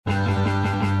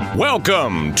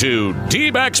Welcome to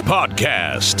D-Backs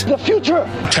Podcast. The future.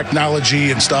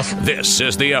 Technology and stuff. This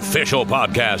is the official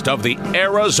podcast of the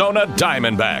Arizona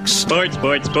Diamondbacks. Sports.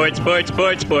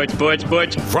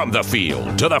 From the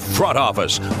field to the front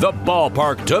office, the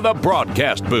ballpark to the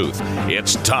broadcast booth,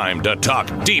 it's time to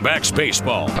talk D-Backs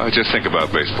baseball. I just think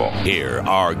about baseball. Here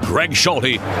are Greg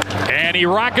Schulte. And he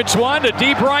rockets one to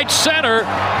deep right center.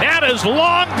 That is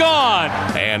long gone.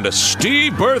 And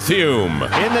Steve Berthiaume.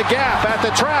 In the gap, at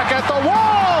the track, at the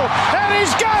wall, and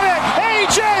he's got it!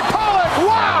 A.J. Pollock,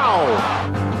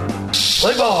 wow!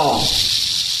 Play ball.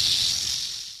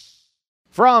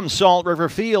 From Salt River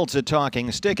Fields at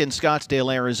Talking Stick in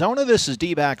Scottsdale, Arizona, this is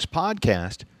D-Backs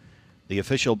Podcast, the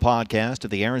official podcast of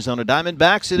the Arizona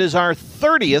Diamondbacks. It is our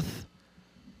 30th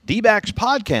D-Backs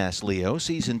Podcast, Leo,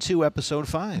 Season 2, Episode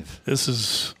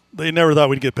 5. They never thought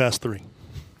we'd get past 3.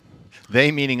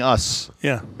 They meaning us.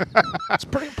 Yeah. It's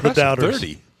pretty impressive. The doubters.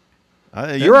 30.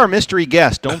 You're our mystery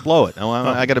guest. Don't blow it.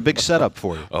 I got a big setup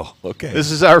for you. Oh, okay. This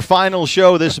is our final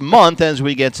show this month as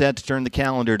we get set to turn the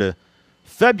calendar to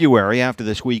February after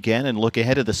this weekend and look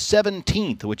ahead to the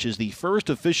 17th, which is the first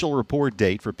official report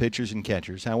date for pitchers and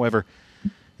catchers. However,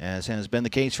 as has been the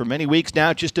case for many weeks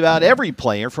now, just about every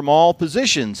player from all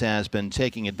positions has been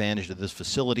taking advantage of this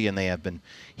facility, and they have been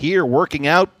here working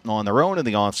out on their own in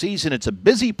the offseason. It's a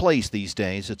busy place these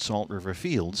days at Salt River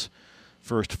Fields.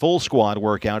 First full squad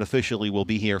workout officially will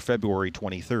be here February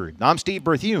 23rd. I'm Steve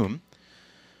Berthiaume.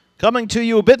 Coming to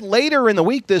you a bit later in the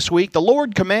week this week, the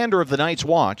Lord Commander of the Night's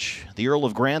Watch, the Earl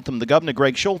of Grantham, the Governor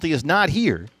Greg Schulte, is not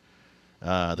here.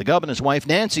 The Governor and his wife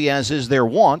Nancy, as is their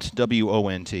wont,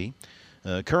 W-O-N-T,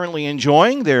 currently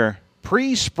enjoying their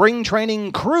pre-spring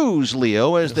training cruise,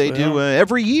 Leo, as they do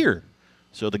every year.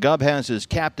 So the Gub has his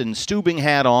Captain Stubing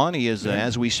hat on. He is,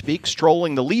 as we speak,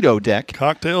 strolling the Lido deck.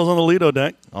 Cocktails on the Lido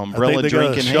deck. Umbrella drink in hand.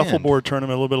 I think they got a shuffleboard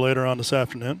tournament a little bit later on this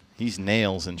afternoon. He's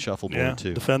nails in shuffleboard,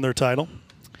 too. Defend their title.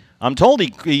 I'm told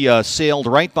he sailed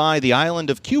right by the island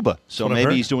of Cuba, so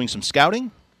maybe he's doing some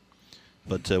scouting.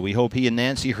 But we hope he and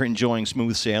Nancy are enjoying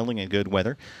smooth sailing and good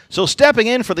weather. So stepping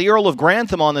in for the Earl of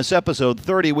Grantham on this episode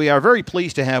 30, we are very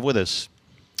pleased to have with us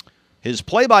his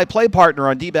play-by-play partner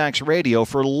on D-Backs Radio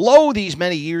for these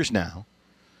many years now,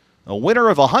 a winner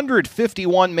of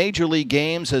 151 Major League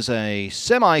games as a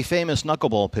semi-famous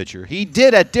knuckleball pitcher. He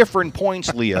did at different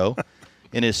points, Leo,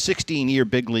 in his 16-year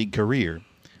big league career,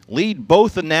 lead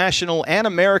both the National and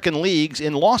American leagues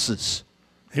in losses.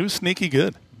 He was sneaky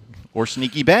good. Or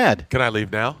sneaky bad. Can I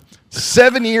leave now?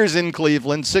 7 years in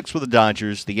Cleveland, 6 with the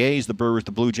Dodgers, the A's, the Brewers,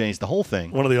 the Blue Jays, the whole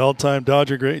thing. One of the all-time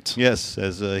Dodger greats. Yes,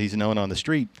 as he's known on the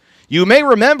street. You may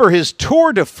remember his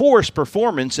tour de force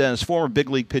performance as former big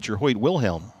league pitcher Hoyt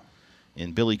Wilhelm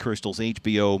in Billy Crystal's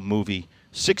HBO movie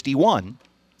 61.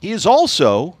 He is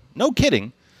also, no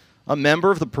kidding, a member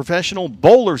of the Professional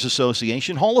Bowlers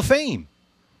Association Hall of Fame.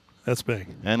 That's big.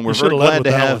 And we're very glad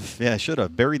to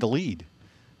have, buried the lead.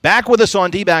 Back with us on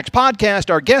D-Backs Podcast,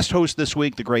 our guest host this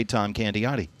week, the great Tom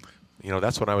Candiotti. You know,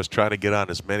 that's when I was trying to get on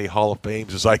as many Hall of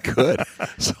Fames as I could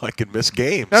so I could miss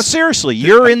games. Now, seriously,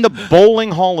 you're in the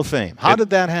Bowling Hall of Fame. How did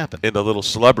that happen? In the little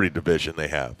celebrity division they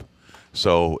have.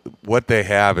 So what they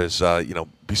have is,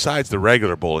 besides the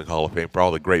regular Bowling Hall of Fame for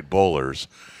all the great bowlers,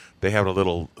 they have a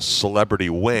little celebrity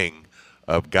wing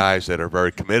of guys that are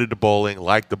very committed to bowling,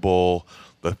 like to bowl.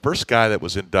 The first guy that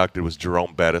was inducted was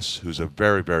Jerome Bettis, who's a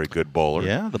very, very good bowler.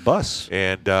 Yeah, the bus.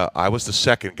 And I was the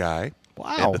second guy.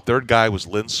 Wow. And the third guy was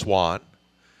Lynn Swan.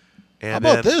 And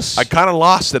how about this? I kind of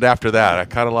lost it after that. I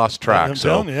kind of lost track.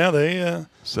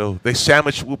 So they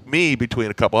sandwiched me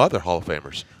between a couple other Hall of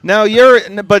Famers. Now,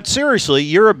 but seriously,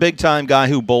 you're a big-time guy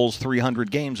who bowls 300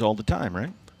 games all the time,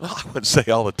 right? Well, I wouldn't say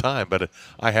all the time, but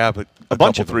I have a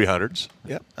bunch couple of 300s.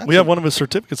 Yep. We have one of his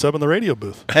certificates up in the radio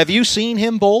booth. Have you seen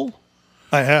him bowl?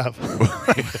 I have.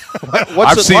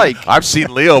 What's it like? I've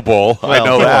seen Leo bowl. I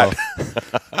know that.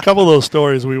 A couple of those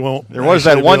stories we won't. There was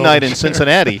that one night in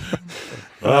Cincinnati.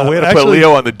 We had to put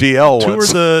Leo on the DL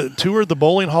once. Toured the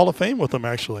Bowling Hall of Fame with him,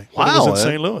 actually. Wow. It was in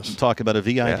St. Louis. Talk about a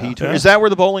VIP tour. Yeah. Is that where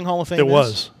the Bowling Hall of Fame is? It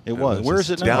was. It was. Where is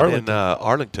it now? Down in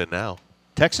Arlington now.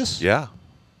 Texas? Yeah.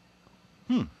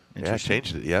 Interesting. Yeah, I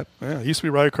changed it, yep. Yeah, it used to be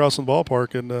right across from the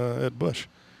ballpark at Busch.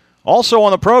 Also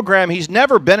on the program, he's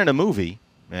never been in a movie,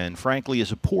 and frankly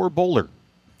is a poor bowler.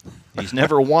 He's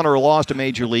never won or lost a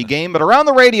Major League game, but around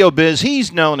the radio biz,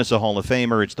 he's known as a Hall of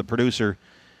Famer. It's the producer,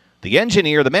 the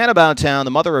engineer, the man about town,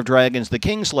 the mother of dragons, the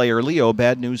Kingslayer, Leo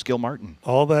Bad News Gilmartin.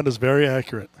 All that is very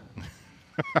accurate.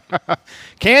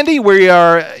 Candy,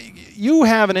 you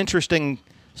have an interesting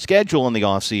schedule in the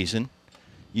offseason.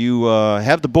 You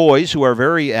have the boys who are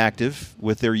very active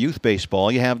with their youth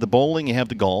baseball. You have the bowling, you have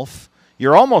the golf.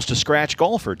 You're almost a scratch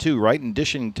golfer, too, right? In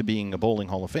addition to being a Bowling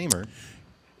Hall of Famer.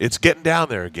 It's getting down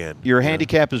there again. Your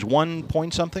handicap is 1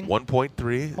 point something?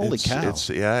 1.3. Holy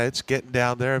cow. It's getting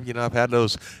down there. I've had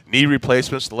those knee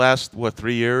replacements the last,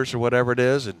 3 years or whatever it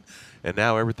is, and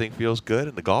now everything feels good,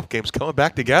 and the golf game's coming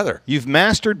back together. You've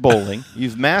mastered bowling.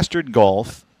 You've mastered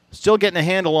golf. Still getting a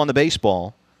handle on the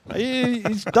baseball.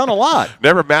 He's done a lot.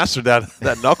 Never mastered that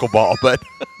knuckleball, but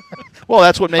well,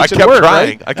 that's what makes I it kept work, trying.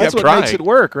 right? I kept That's what trying. makes it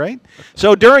work, right?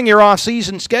 So during your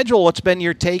off-season schedule, what's been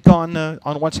your take on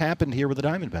what's happened here with the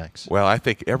Diamondbacks? Well, I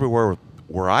think everywhere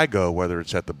where I go, whether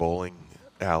it's at the bowling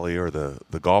alley or the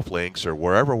golf links or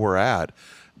wherever we're at,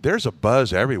 there's a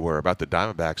buzz everywhere about the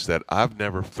Diamondbacks that I've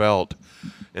never felt,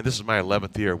 and this is my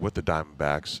 11th year with the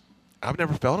Diamondbacks. I've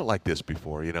never felt it like this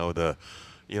before.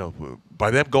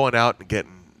 By them going out and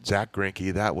getting Zach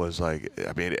Greinke, that was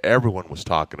everyone was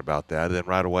talking about that. And then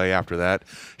right away after that,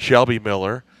 Shelby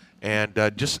Miller, and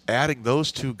just adding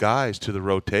those two guys to the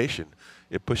rotation,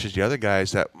 it pushes the other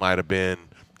guys that might have been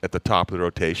at the top of the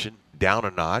rotation down a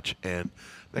notch. And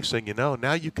next thing you know,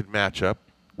 now you can match up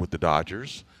with the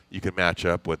Dodgers. You can match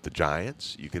up with the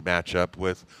Giants. You can match up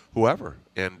with whoever.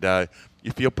 And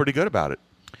you feel pretty good about it.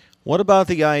 What about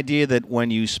the idea that when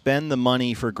you spend the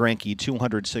money for Greinke,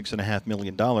 $206.5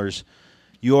 million,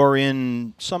 you're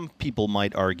in, some people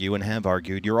might argue and have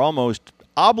argued, you're almost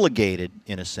obligated,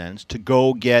 in a sense, to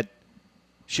go get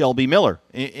Shelby Miller.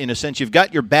 In a sense, you've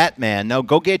got your Batman. Now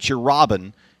go get your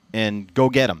Robin and go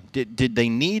get him. Did they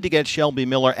need to get Shelby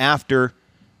Miller after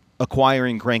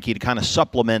acquiring Greinke to kind of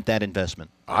supplement that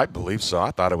investment? I believe so. I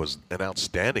thought it was an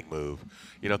outstanding move.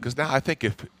 Because now I think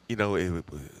if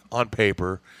on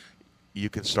paper, you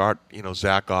can start,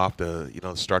 Zach off to,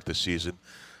 start the season.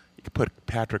 You can put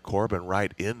Patrick Corbin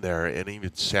right in there and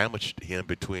even sandwich him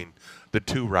between the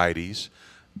two righties.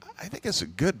 I think it's a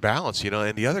good balance,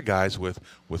 and the other guys with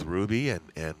Rubby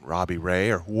and Robbie Ray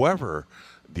or whoever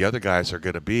the other guys are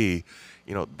going to be,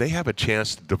 they have a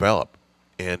chance to develop.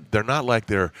 And they're not like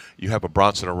you have a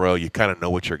Bronson in a row, you kind of know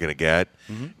what you're going to get.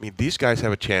 Mm-hmm. I mean, these guys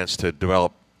have a chance to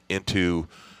develop into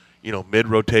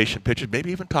mid-rotation pitchers,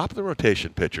 maybe even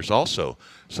top-of-the-rotation pitchers also.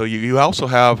 So you also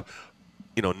have,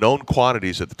 known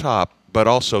quantities at the top, but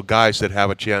also guys that have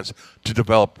a chance to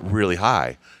develop really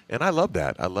high. And I love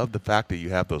that. I love the fact that you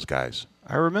have those guys.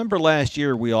 I remember last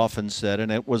year we often said,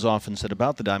 and it was often said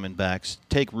about the Diamondbacks,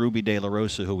 take Rubby De La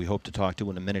Rosa, who we hope to talk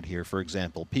to in a minute here, for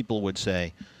example. People would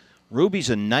say, Rubby's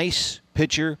a nice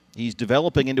pitcher. He's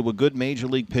developing into a good major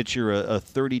league pitcher, a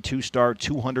 32-start,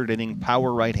 200-inning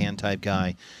power right-hand type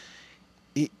guy.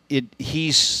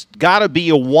 He's got to be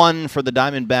a 1 for the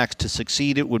Diamondbacks to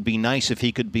succeed. It would be nice if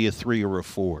he could be a 3 or a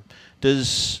 4.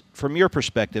 From your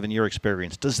perspective and your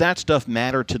experience, does that stuff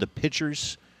matter to the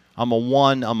pitchers? I'm a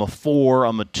 1, I'm a 4,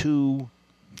 I'm a 2.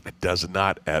 It does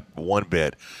not at one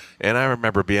bit. And I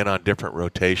remember being on different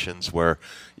rotations where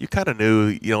you kind of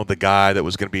knew, the guy that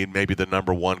was going to be maybe the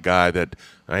number 1 guy that,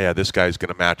 this guy's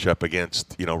going to match up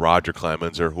against, Roger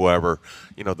Clemens or whoever,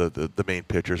 the main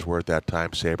pitchers were at that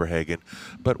time, Saberhagen.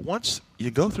 But once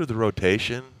you go through the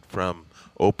rotation from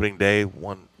opening day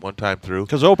one time through.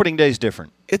 Because opening day is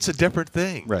different. It's a different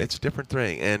thing. Right. It's a different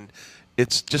thing. And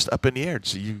it's just up in the air.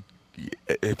 So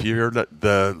if you're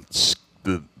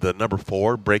the number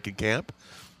 4 breaking camp,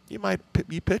 you might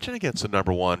be pitching against the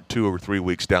number 1 2 or 3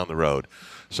 weeks down the road.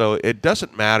 So it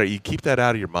doesn't matter. You keep that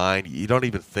out of your mind. You don't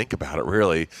even think about it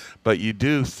really, but you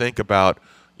do think about,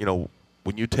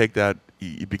 when you take that,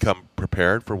 you become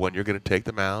prepared for when you're going to take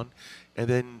the mound, and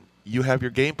then you have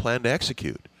your game plan to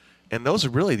execute. And those are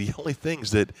really the only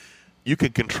things that you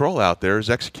can control out there is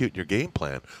executing your game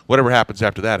plan. Whatever happens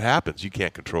after that happens. You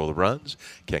can't control the runs,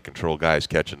 can't control guys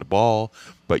catching the ball,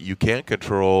 but you can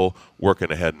control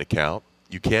working ahead in the count.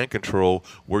 You can control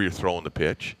where you're throwing the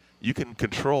pitch. You can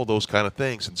control those kind of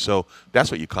things, and so that's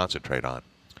what you concentrate on.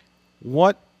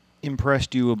 What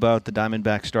impressed you about the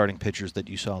Diamondback starting pitchers that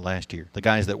you saw last year, the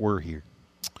guys that were here?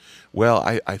 Well,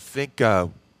 I think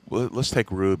let's take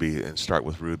Rubby and start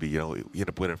with Rubby. He ended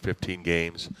up winning 15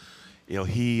 games.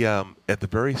 He at the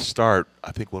very start,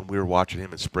 I think when we were watching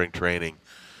him in spring training,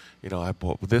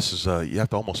 this is you have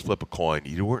to almost flip a coin.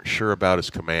 You weren't sure about his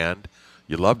command.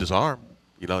 You loved his arm.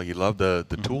 You loved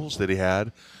the tools that he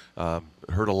had.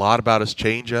 Heard a lot about his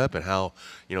changeup and how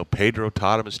Pedro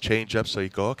taught him his changeup. So you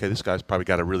go, okay, this guy's probably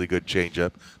got a really good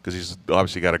changeup because he's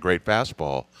obviously got a great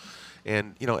fastball.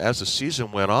 And as the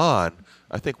season went on,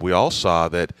 I think we all saw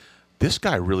that this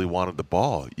guy really wanted the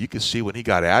ball. You could see when he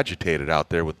got agitated out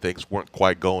there when things weren't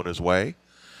quite going his way.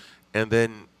 And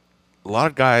then a lot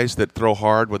of guys that throw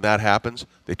hard, when that happens,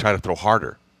 they try to throw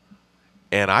harder.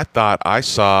 And I thought I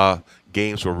saw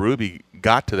games where Rubby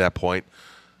got to that point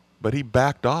but he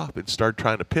backed off and started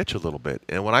trying to pitch a little bit.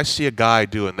 And when I see a guy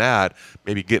doing that,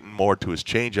 maybe getting more to his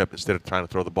changeup instead of trying to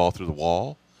throw the ball through the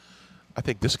wall, I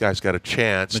think this guy's got a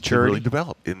chance to really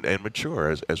develop and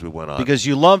mature as we went on. Because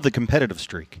you love the competitive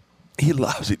streak. He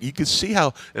loves it. You can see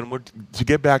how, and to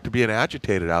get back to being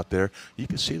agitated out there, you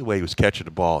can see the way he was catching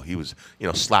the ball. He was,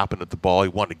 slapping at the ball. He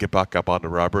wanted to get back up on the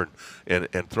rubber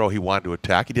and throw. He wanted to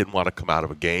attack. He didn't want to come out of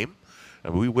a game.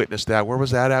 And we witnessed that. Where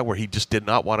was that at? Where he just did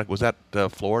not want to. Was that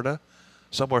Florida?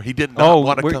 Somewhere he did not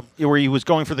want to come. Where he was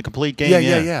going for the complete game.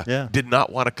 Yeah. Did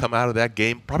not want to come out of that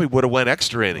game. Probably would have went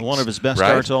extra innings. One of his best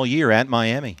starts all year at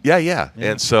Miami. Yeah.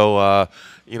 And so,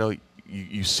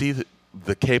 you see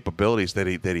the capabilities that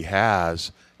he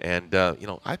has, and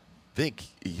I think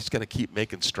he's going to keep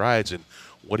making strides in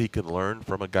what he can learn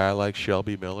from a guy like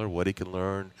Shelby Miller, what he can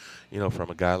learn, from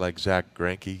a guy like Zach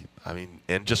Greinke. I mean,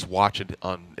 and just watching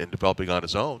and developing on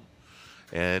his own.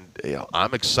 And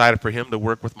I'm excited for him to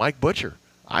work with Mike Butcher.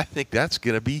 I think that's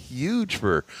going to be huge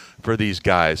for these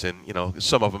guys. And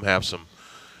some of them have some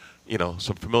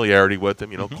familiarity with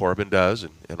him. Corbin does,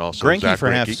 and also Greinke Zach for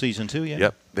Greinke. half a season too. Yeah.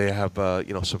 Yep, they have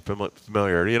some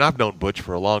familiarity, and I've known Butch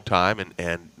for a long time,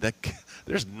 and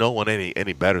there's no one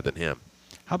any better than him.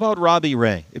 How about Robbie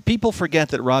Ray? People forget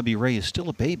that Robbie Ray is still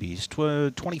a baby. He's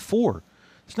 24.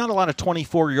 There's not a lot of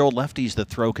 24-year-old lefties that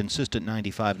throw consistent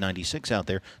 95, 96 out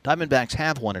there. Diamondbacks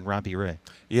have one in Robbie Ray.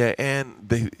 Yeah,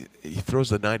 and he throws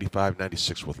the 95,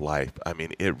 96 with life. I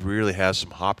mean, it really has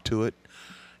some hop to it.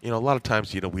 A lot of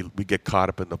times, we get caught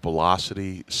up in the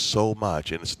velocity so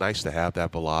much, and it's nice to have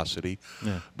that velocity.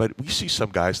 Yeah. But we see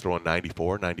some guys throwing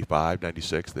 94, 95,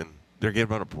 96, then they're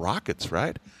getting up rockets,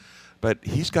 right? But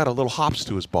he's got a little hops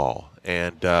to his ball,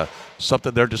 and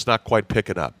something they're just not quite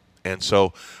picking up. And so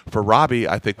for Robbie,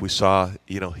 I think we saw,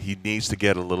 he needs to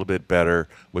get a little bit better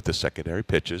with the secondary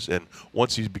pitches. And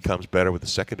once he becomes better with the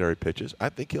secondary pitches, I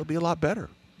think he'll be a lot better.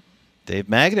 Dave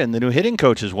Magadan, the new hitting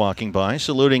coach, is walking by,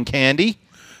 saluting Candy.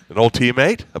 An old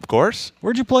teammate, of course.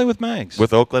 Where'd you play with Mags?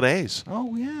 With Oakland A's.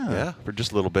 Oh, yeah. Yeah, for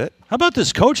just a little bit. How about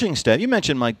this coaching staff? You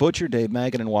mentioned Mike Butcher, Dave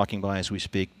Magadan walking by as we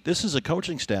speak. This is a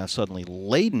coaching staff suddenly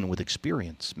laden with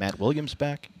experience. Matt Williams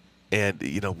back. And,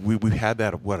 we had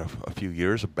that, a few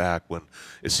years back when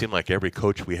it seemed like every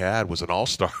coach we had was an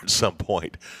all-star at some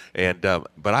point. And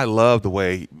but I love the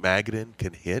way Magadan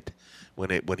can hit when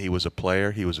he was a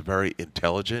player. He was a very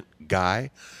intelligent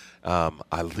guy.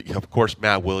 Of course,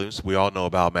 Matt Williams, we all know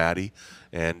about Matty,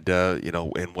 and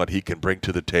and what he can bring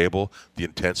to the table, the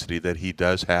intensity that he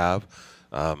does have.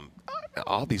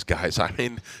 All these guys, I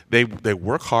mean, they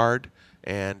work hard,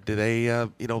 and they,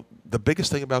 the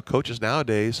biggest thing about coaches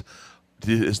nowadays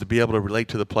is to be able to relate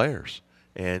to the players,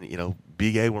 and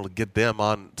be able to get them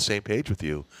on the same page with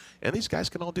you. And these guys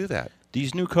can all do that.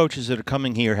 These new coaches that are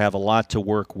coming here have a lot to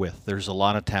work with. There's a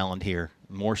lot of talent here,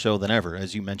 more so than ever,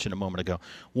 as you mentioned a moment ago.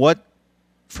 What,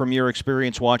 from your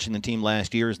experience watching the team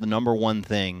last year, is the number one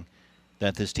thing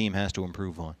that this team has to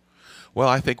improve on? Well,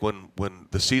 I think when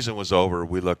the season was over,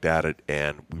 we looked at it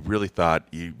and we really thought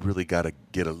you really got to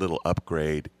get a little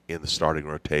upgrade in the starting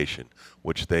rotation,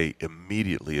 which they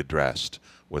immediately addressed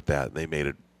with that. They made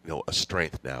it a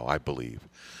strength now, I believe.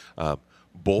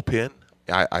 Bullpen,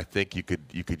 I think you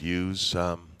could use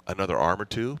another arm or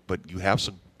two, but you have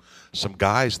some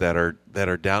guys that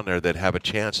are down there that have a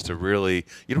chance to really,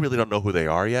 you really don't know who they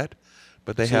are yet,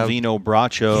 but they have Silvino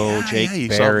Bracho, Jake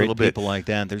Barrett, people like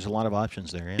that. There's a lot of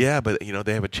options there. Yeah, but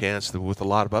they have a chance with a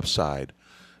lot of upside,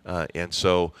 and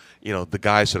so the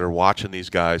guys that are watching these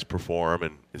guys perform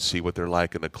and see what they're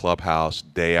like in the clubhouse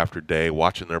day after day,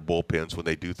 watching their bullpens when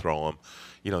they do throw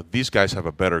them, these guys have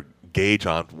a better gauge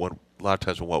on what. A lot of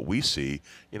times when what we see,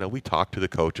 we talk to the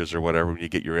coaches or whatever when you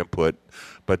get your input,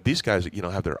 but these guys,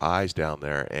 have their eyes down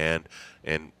there and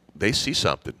they see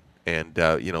something. And,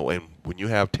 and when you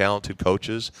have talented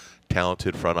coaches,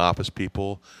 talented front office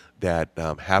people that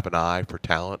have an eye for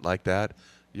talent like that,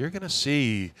 you're going to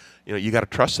see, you got to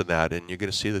trust in that, and you're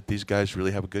going to see that these guys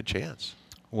really have a good chance.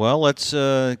 Well, let's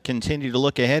continue to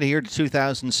look ahead here to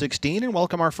 2016 and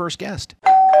welcome our first guest.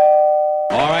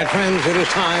 All right, friends, it is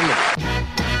time.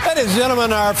 Ladies and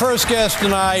gentlemen, our first guest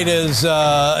tonight is,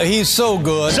 he's so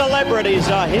good. Celebrities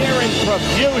are here in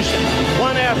profusion,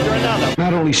 one after another.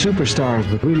 Not only superstars,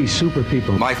 but really super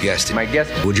people. My guest.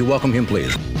 Would you welcome him,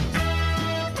 please?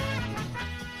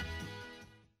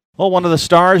 Well, one of the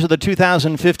stars of the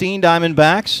 2015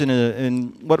 Diamondbacks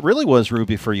in what really was,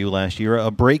 Rubby, for you last year,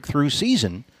 a breakthrough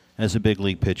season as a big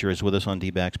league pitcher, is with us on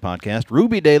D-Backs podcast.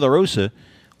 Rubby De La Rosa,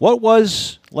 what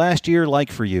was last year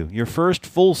like for you? Your first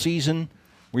full season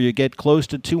where you get close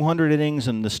to 200 innings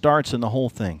and the starts and the whole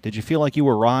thing. Did you feel like you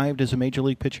arrived as a major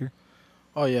league pitcher?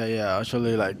 Oh, yeah.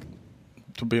 Actually,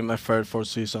 to be my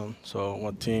first season. So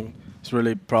one team is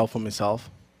really proud for myself.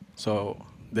 So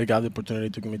they got the opportunity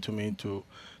to give me to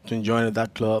enjoy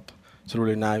that club. It's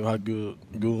really nice. We had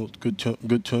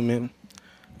good team,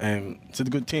 and it's a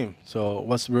good team. So it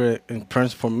was really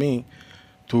impressive for me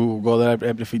to go there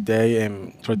every day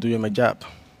and try to do my job.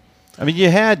 I mean, you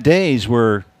had days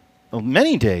where, well,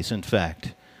 many days, in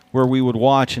fact, where we would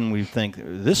watch and we think,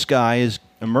 this guy is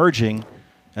emerging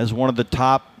as one of the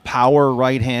top power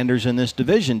right-handers in this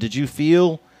division. Did you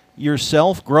feel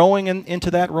yourself growing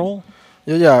into that role?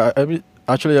 Yeah. Every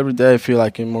day I feel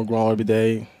like I'm more grown every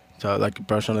day. So like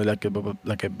personally,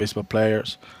 like a baseball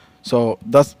players. So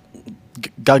that's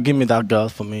God give me that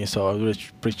God for me. So I really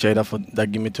appreciate that for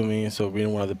that give me to me. So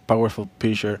being one of the powerful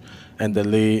pitcher and the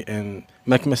lead and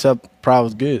make myself proud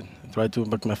is good. Try to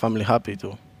make my family happy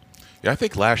too. Yeah, I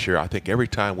think last year, every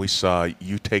time we saw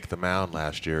you take the mound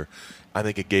last year, I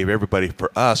think it gave everybody,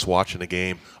 for us watching the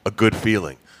game, a good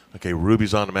feeling. Okay,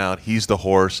 Rubby's on the mound. He's the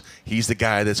horse. He's the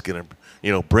guy that's going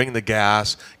to, bring the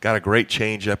gas. Got a great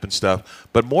changeup and stuff.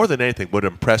 But more than anything, what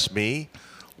impressed me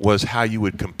was how you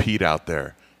would compete out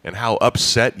there and how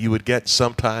upset you would get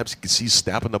sometimes. You could see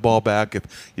snapping the ball back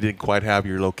if you didn't quite have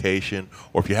your location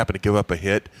or if you happen to give up a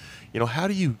hit. How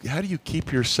do you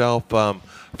keep yourself from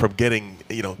getting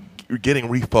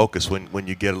refocused when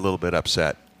you get a little bit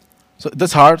upset? So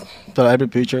that's hard. So every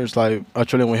pitcher is like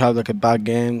actually when we have like a bad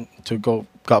game to go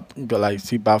like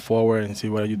see back forward and see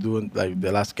what you doing like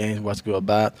the last game, what's good or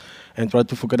bad, and try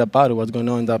to forget about it, what's going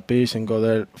on in that pitch, and go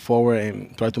there forward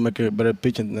and try to make a better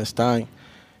pitch next time,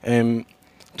 and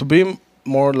to be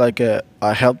more like a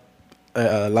help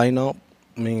lineup.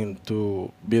 I mean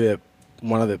to be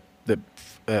one of the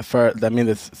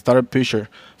the starter pitcher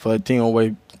for the team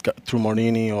always through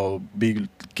Morini or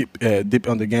keep deep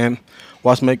on the game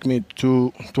was make me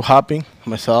too happy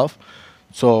myself.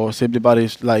 So if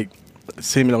everybody's like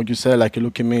similar, like you said, like you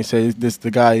look at me and say this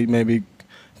the guy maybe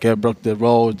broke the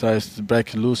road, tries to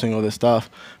break losing all the stuff.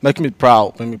 Make me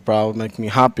proud, make me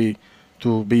happy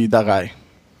to be that guy.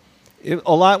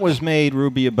 A lot was made,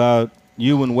 Rubby, about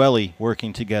you and Welly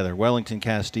working together, Wellington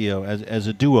Castillo, as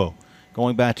a duo,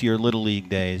 going back to your Little League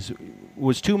days.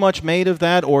 Was too much made of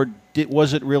that, or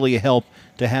was it really a help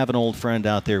to have an old friend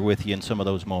out there with you in some of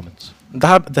those moments?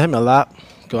 That helped me a lot,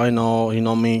 because he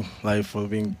know me, like, for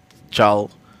being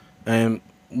child. And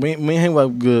me and him were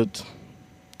good.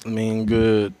 I mean,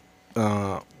 good.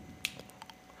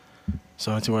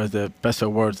 So I think what is the best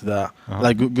words that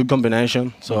like good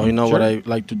combination. So you know what I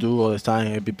like to do all the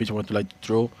time. Every pitcher want to like to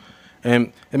throw,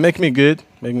 and it make me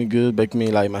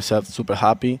like myself super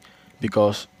happy,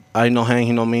 because I know him,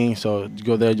 he know me. So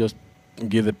go there, just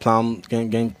give the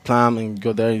game plan, and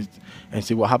go there and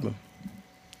see what happens.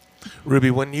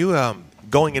 Rubby, when you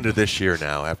going into this year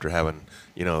now, after having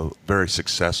very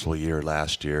successful year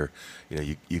last year,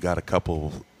 you got a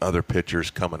couple other pitchers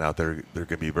coming out there. They're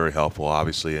going to be very helpful,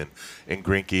 obviously, and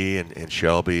Greinke and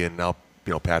Shelby, and now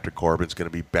Patrick Corbin's going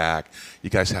to be back. You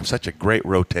guys have such a great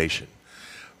rotation.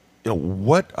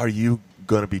 What are you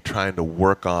going to be trying to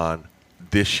work on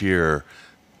this year,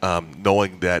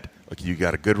 knowing that you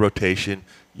got a good rotation,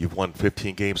 you've won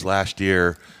 15 games last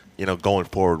year, going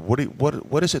forward?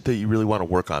 What is it that you really want to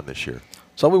work on this year?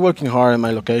 So we're working hard in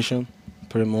my location,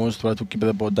 pretty much, try to keep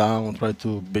the ball down, try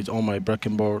to beat on my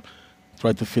breaking board,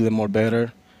 try to feel it more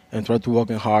better, and try to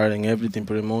working hard in everything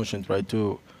pretty much, and try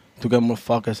to get more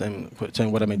focus and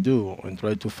saying what I may do, and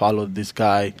try to follow this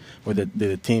guy with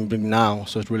the team bring now.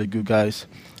 So it's really good guys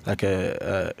like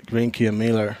Greinke and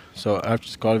Miller. So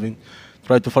Archie Colvin,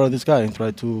 try to follow this guy and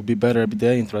try to be better every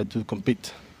day and try to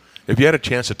compete. Have you had a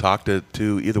chance to talk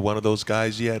to either one of those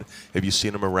guys yet? Have you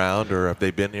seen them around, or have they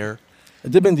been here?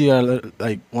 They've been there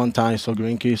like one time, so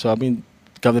Greinke. So I've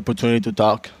got the opportunity to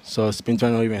talk. So spring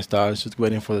training not even starts, just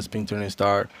waiting for the spring training to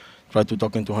start. Try to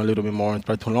talk to him a little bit more and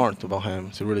try to learn about him.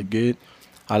 It's really good.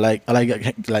 I like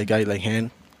guy like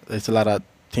him. There's a lot of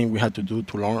things we had to do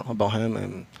to learn about him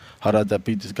and how to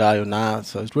beat this guy or not.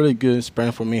 So it's really good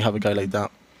experience for me to have a guy like that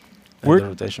in the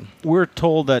rotation. We're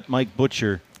told that Mike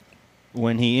Butcher,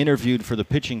 when he interviewed for the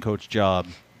pitching coach job,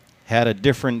 had a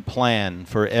different plan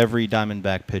for every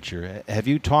Diamondback pitcher. Have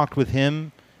you talked with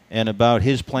him and about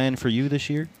his plan for you this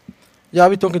year? Yeah,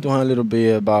 I've been talking to him a little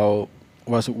bit about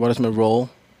what is my role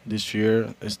this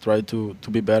year. Is try to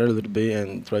be better a little bit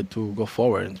and try to go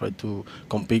forward and try to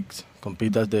compete.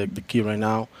 That's the key right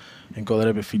now, and go there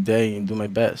every day and do my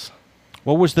best.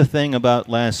 What was the thing about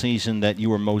last season that you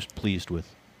were most pleased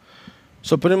with?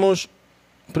 So pretty much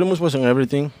wasn't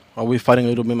everything. I was fighting a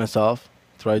little bit myself.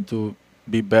 Try to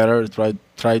be better.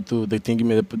 Try to. They think give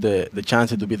me the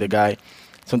chance to be the guy.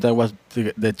 Sometimes was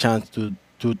the chance to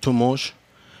do too much,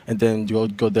 and then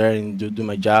go there and do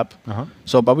my job.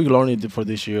 So, but we learned it for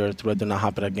this year to try to not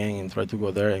happen again and try to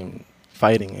go there and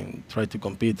fighting and try to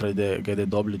compete, try to get a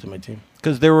W to my team.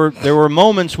 Because there were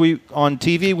moments on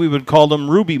TV we would call them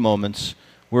Rubby moments,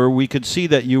 where we could see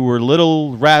that you were a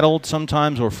little rattled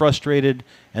sometimes or frustrated,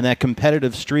 and that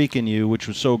competitive streak in you, which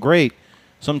was so great,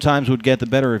 sometimes would get the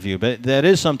better of you. But that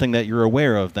is something that you're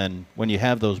aware of then when you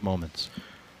have those moments.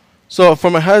 So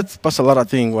for my head, past a lot of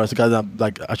things where it's got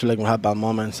when I have bad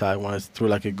moments, I when I threw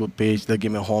like a good pitch, they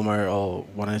give me a homer, or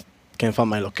when I can't find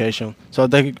my location. So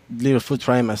they little foot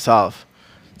trying myself.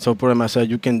 So pretty much said,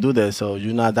 you can do this, so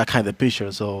you're not that kind of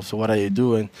pitcher, so what are you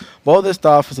doing? But all this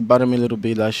stuff has bothered me a little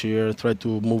bit last year. Try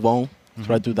to move on,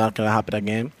 try to that can happen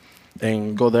again,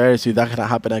 and go there, see that can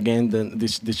happen again then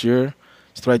this year.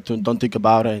 Just try to don't think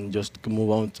about it and just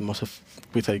move on to most of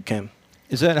quick as you can.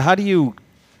 Is that, how do you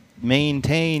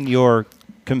maintain your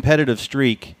competitive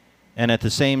streak and at the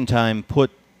same time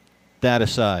put that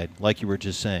aside, like you were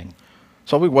just saying?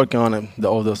 So we're working on it the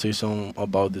whole season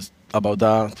about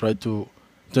that, try to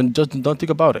just don't think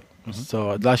about it.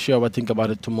 So last year I would think about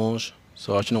it too much.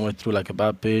 So I went through like a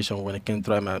bad pitch or when I can't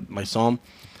try my song.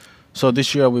 So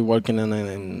this year we're working on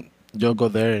it and just go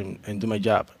there and do my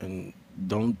job and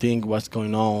don't think what's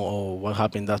going on or what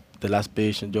happened that the last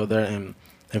pitch and go there and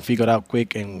figure it out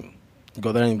quick and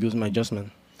go there and do my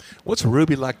adjustment. What's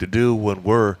Rubby like to do when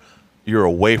you're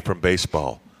away from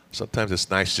baseball? Sometimes it's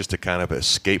nice just to kind of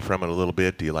escape from it a little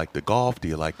bit. Do you like to golf? Do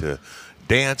you like to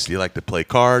dance? Do you like to play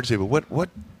cards? What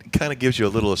kind of gives you a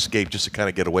little escape just to kind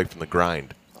of get away from the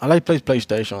grind? I like to play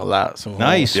PlayStation a lot. So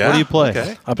nice. Yeah? What do you play?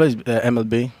 Okay. I play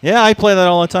MLB. Yeah, I play that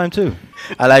all the time too.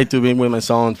 I like to be with my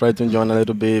son, try to enjoy a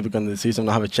little bit because the season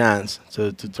I have a chance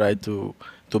to try to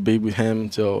be with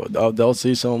him. So the whole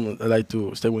season I like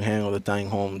to stay with him all the time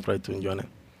home, try to enjoy it.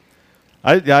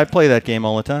 I play that game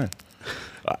all the time.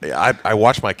 I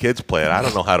watch my kids play it. I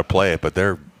don't know how to play it, but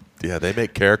they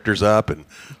make characters up, and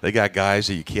they got guys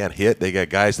that you can't hit. They got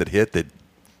guys that hit that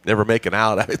never make an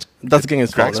out. That game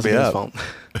is fun. Cracks me up.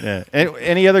 Yeah.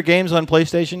 Any other games on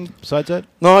PlayStation besides that?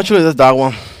 No, actually, that's that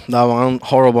one. That one, I'm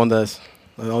horrible on this.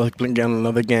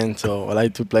 Another game, so I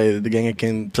like to play the game I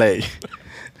can play.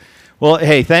 Well,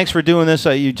 hey, thanks for doing this.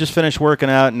 You just finished working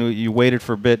out, and you waited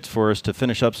for a bit for us to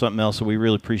finish up something else, so we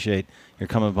really appreciate your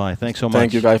coming by. Thanks so much.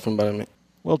 Thank you, guys, for inviting me.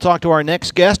 We'll talk to our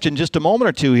next guest in just a moment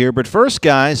or two here. But first,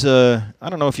 guys, I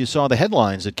don't know if you saw the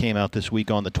headlines that came out this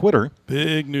week on the Twitter.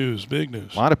 Big news, big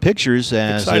news. A lot of pictures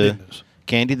as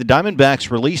Candy, the Diamondbacks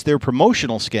released their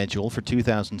promotional schedule for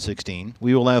 2016.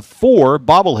 We will have 4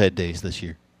 bobblehead days this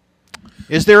year.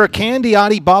 Is there a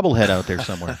Candiotti bobblehead out there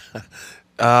somewhere?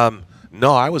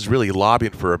 No, I was really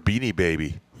lobbying for a Beanie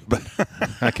Baby.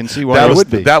 I can see why it would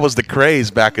be. That was the craze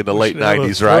back in the late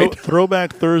 90s, right?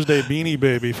 Throwback Thursday Beanie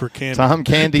Baby for Candy. Tom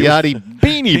Candiotti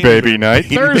Beanie Baby Night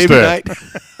Thursday. Baby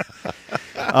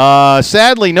night.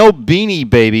 Sadly, no Beanie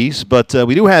Babies, but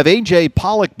we do have A.J.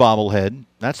 Pollock bobblehead.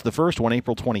 That's the first one,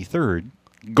 April 23rd.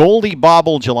 Goldie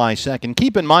Bobble, July 2nd.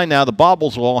 Keep in mind now the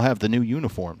Bobbles will all have the new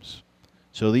uniforms.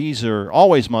 So these are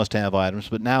always must-have items,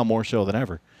 but now more so than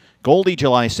ever. Goldie,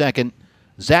 July 2nd.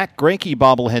 Zach Greinke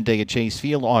bobblehead day at Chase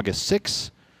Field, August 6th.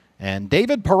 And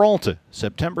David Peralta,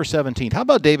 September 17th. How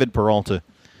about David Peralta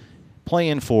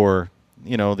playing for,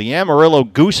 the Amarillo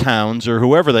Goosehounds or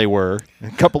whoever they were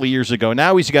a couple of years ago?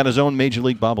 Now he's got his own Major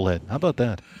League bobblehead. How about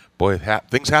that? Boy,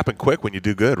 things happen quick when you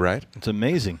do good, right? It's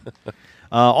amazing.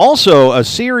 Also, a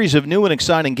series of new and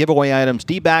exciting giveaway items.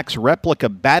 D-backs replica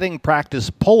batting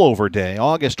practice pullover day,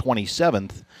 August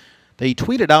 27th. They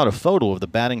tweeted out a photo of the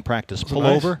batting practice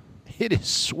pullover. Nice. It is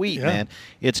sweet, man.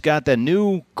 It's got the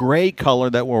new gray color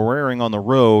that we're wearing on the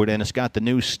road, and it's got the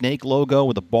new snake logo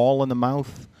with a ball in the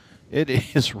mouth. It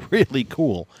is really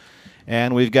cool.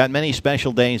 And we've got many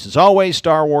special days. As always,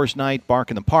 Star Wars Night, Bark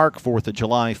in the Park, 4th of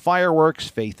July, fireworks,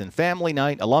 Faith and Family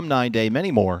Night, Alumni Day, many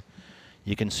more.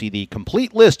 You can see the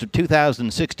complete list of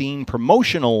 2016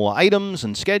 promotional items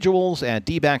and schedules at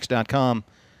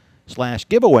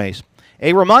dbacks.com/giveaways.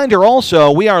 A reminder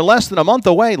also, we are less than a month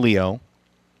away, Leo,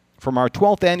 from our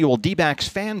 12th annual D-backs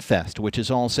Fan Fest, which is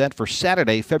all set for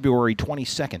Saturday, February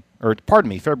 22nd. Or, pardon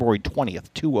me, February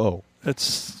 20th, 2-0.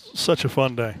 It's such a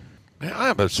fun day. Man,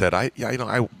 I'm upset. I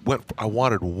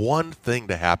wanted one thing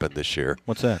to happen this year.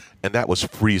 What's that? And that was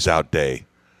Freeze Out Day.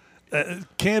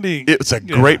 Candy. It's a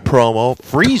great promo.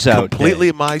 Freeze Out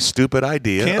Completely Day. My stupid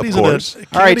idea, Candy's of course.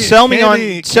 All right, sell me on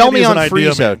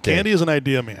Freeze Out Day. Candy is an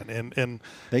idea man. And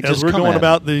they as we're going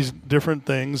about these different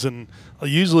things, and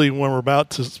usually when we're about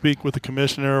to speak with the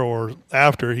commissioner or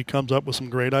after, he comes up with some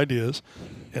great ideas,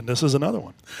 and this is another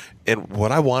one. And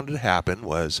what I wanted to happen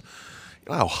was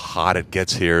You know how hot it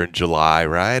gets here in July,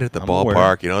 right? At the I'm ballpark,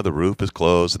 aware. you know, the roof is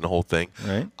closed and the whole thing.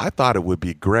 Right. I thought it would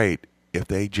be great if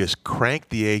they just cranked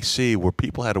the AC where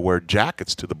people had to wear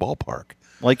jackets to the ballpark.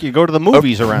 Like you go to the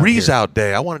movies a around here. freeze-out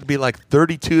day. I want it to be like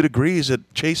 32 degrees at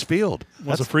Chase Field.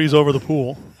 Wants to freeze over the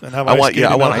pool and have I ice want to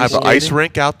have an ice skating.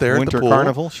 rink out there Winter at the pool.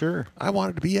 Carnival, sure. I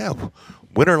want it to be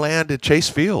Winterland at Chase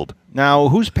Field. Now,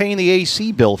 who's paying the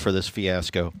AC bill for this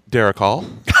fiasco? Derek Hall.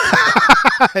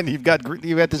 And you've got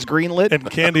this green lit. And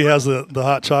Candy has the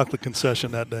hot chocolate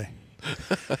concession that day.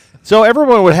 So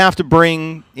everyone would have to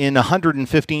bring in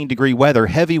 115-degree weather,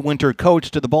 heavy winter coats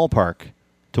to the ballpark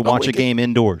to watch a game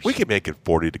indoors. We could make it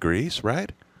 40 degrees,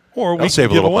 right? Or we That'll save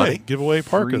could a little money. give away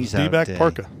parkas, Freeze-out D-back day.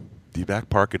 parka. D-back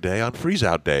parka day on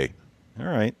freeze-out day. All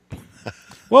right.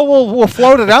 Well, we'll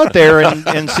float it out there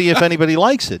and see if anybody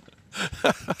likes it.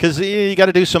 Because you got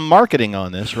to do some marketing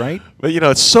on this, right? But, you know,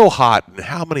 it's so hot, and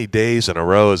how many days in a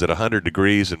row is it 100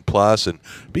 degrees and plus, and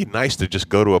it'd be nice to just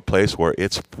go to a place where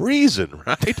it's freezing,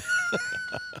 right?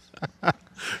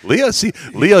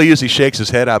 Leo usually shakes his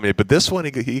head at me, but this one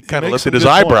he kind of lifted his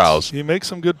eyebrows. He makes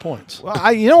some good points.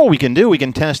 Well, you know what we can do? We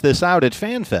can test this out at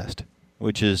FanFest,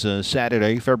 which is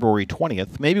Saturday, February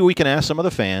 20th. Maybe we can ask some of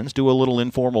the fans, do a little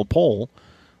informal poll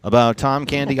about Tom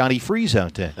Candiotti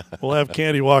freeze-out day. We'll have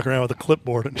Candy walk around with a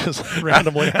clipboard and just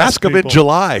randomly ask him in people.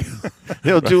 July.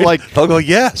 He'll do like He'll go,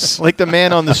 yes. like the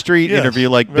man on the street Yes, interview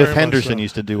like very Biff much Henderson so.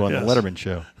 used to do on Yes. the Letterman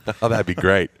show. Oh, that'd be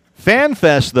great.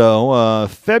 FanFest, though,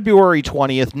 February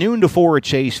 20th, noon to 4 at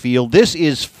Chase Field. This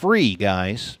is free,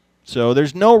 guys. So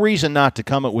there's no reason not to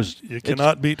come. You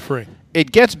cannot beat free.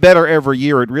 It gets better every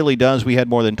year. It really does. We had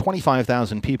more than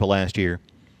 25,000 people last year.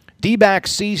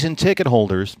 D-backs season ticket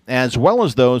holders, as well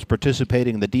as those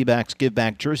participating in the D-backs Give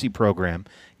Back Jersey program,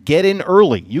 get in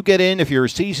early. You get in if you're a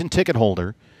season ticket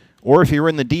holder, or if you're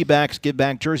in the D-backs Give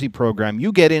Back Jersey program,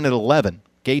 you get in at 11.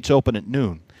 Gates open at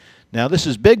noon. Now, this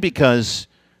is big because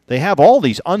they have all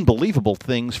these unbelievable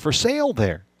things for sale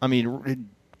there. I mean,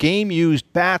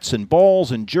 game-used bats and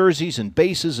balls and jerseys and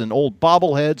bases and old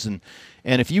bobbleheads. And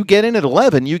if you get in at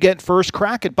 11, you get first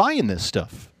crack at buying this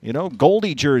stuff. You know,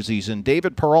 Goldie jerseys and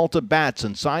David Peralta bats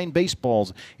and signed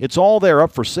baseballs. It's all there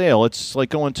up for sale. It's like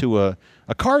going to a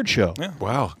card show. Yeah.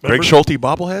 Wow. Greg Schulte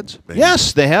bobbleheads? Maybe.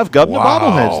 Yes, they have Governor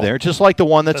bobbleheads there, just like the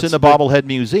one that's in the big. Bobblehead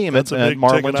Museum at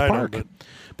Marlins Park. Item,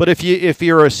 But if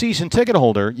you're a season ticket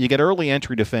holder, you get early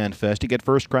entry to FanFest. You get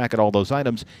first crack at all those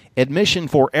items. Admission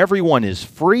for everyone is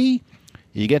free.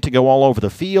 You get to go all over the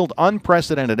field.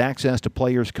 Unprecedented access to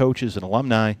players, coaches, and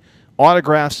alumni.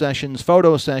 Autograph sessions,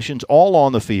 photo sessions, all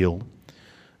on the field.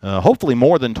 Hopefully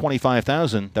more than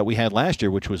 25,000 that we had last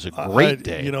year, which was a great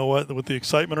day. You know what? With the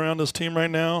excitement around this team right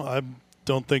now, I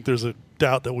don't think there's a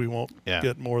doubt that we won't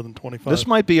get more than 25. This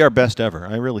might be our best ever.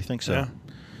 I really think so.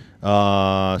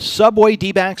 Yeah. Subway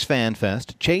D-backs Fan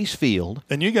Fest, Chase Field.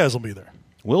 And you guys will be there.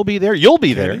 We'll be there. You'll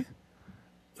be there.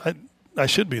 I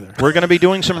should be there. We're going to be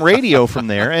doing some radio from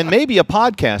there and maybe a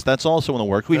podcast. That's also in the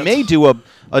works. We may do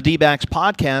a D-backs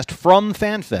podcast from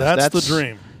FanFest. That's the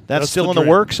dream. That's still in the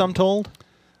works, I'm told?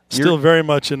 Still very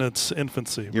much in its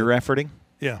infancy. You're efforting?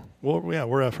 Yeah. Well, yeah,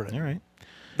 we're efforting. All right.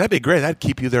 That'd be great. That'd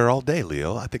keep you there all day,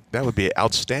 Leo. I think that would be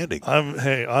outstanding. I'm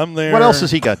there. What else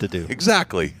has he got to do?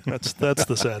 Exactly. That's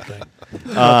the sad thing.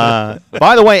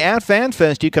 By the way, at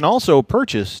FanFest, you can also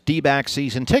purchase D-back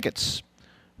season tickets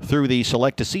through the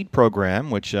Select a Seat program,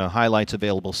 which highlights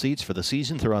available seats for the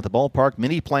season throughout the ballpark.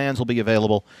 Mini plans will be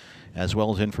available, as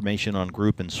well as information on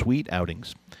group and suite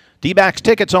outings. D-backs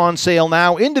tickets on sale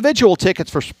now. Individual tickets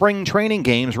for spring training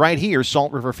games right here.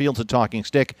 Salt River Fields at Talking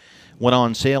Stick went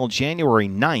on sale January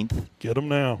 9th. Get them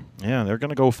now. Yeah, they're going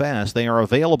to go fast. They are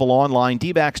available online,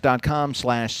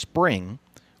 dbacks.com/spring,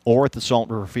 or at the Salt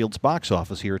River Fields box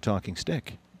office here at Talking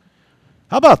Stick.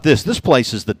 How about this? This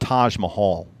place is the Taj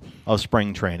Mahal of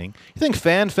spring training. You think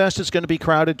FanFest is going to be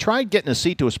crowded? Try getting a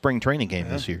seat to a spring training game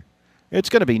this year. It's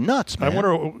going to be nuts, man. I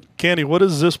wonder, Candy, what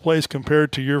is this place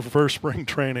compared to your first spring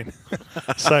training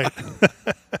site?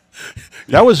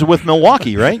 That was with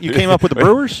Milwaukee, right? You came up with the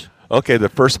Brewers? Okay, the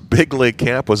first big league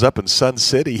camp was up in Sun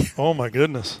City. Oh, my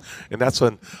goodness. And that's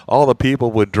when all the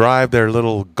people would drive their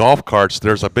little golf carts.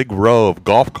 There's a big row of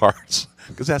golf carts.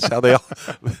 Because that's how the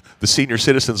senior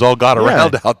citizens all got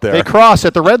around out there. They cross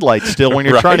at the red light still when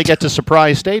you're trying to get to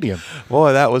Surprise Stadium.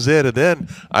 Boy, that was it. And then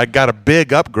I got a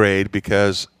big upgrade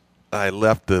because I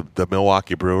left the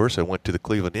Milwaukee Brewers and went to the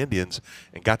Cleveland Indians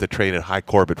and got to train at High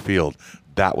Corbett Field.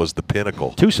 That was the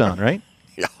pinnacle. Tucson, right?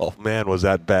 Oh, man, was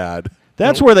that bad.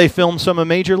 That's where they filmed some of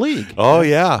Major League. Oh,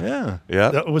 yeah.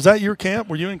 Yeah. Was that your camp?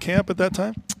 Were you in camp at that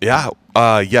time? Yeah.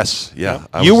 Yes. Yeah.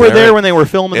 You were there when they were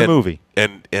filming the movie.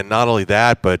 And not only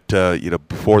that, but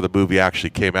before the movie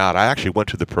actually came out, I actually went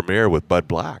to the premiere with Bud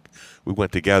Black. We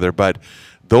went together, but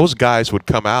those guys would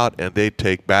come out and they'd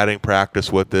take batting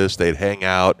practice with us. They'd hang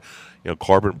out.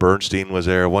 Corbin Bernstein was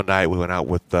there. One night we went out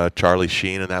with Charlie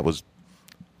Sheen, and that was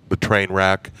the train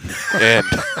wreck. And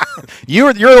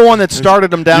you're the one that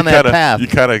started them down that path. You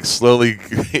kind of slowly,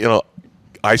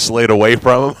 isolate away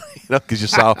from them, because you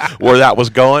saw where that was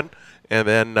going. And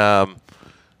then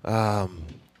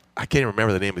I can't even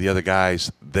remember the name of the other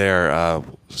guys there.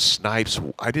 Snipes.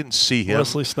 I didn't see him.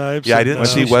 Wesley Snipes. Yeah, I didn't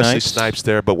see Wesley Snipes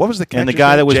there. But what was the catcher's and the guy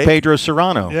name? that was Jake? Pedro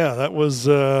Serrano. Yeah, that was.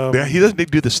 Yeah, he doesn't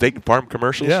do the State and Farm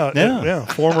commercials. Yeah.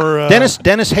 Former Dennis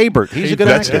Haybert. He's a good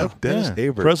actor. Dennis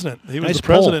Haybert. President. He was Nice the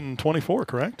president in 24,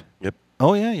 correct? Yep.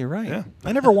 Oh yeah, you're right. Yeah.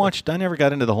 I never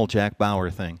got into the whole Jack Bauer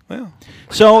thing. Yeah.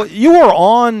 So you were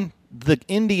on the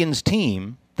Indians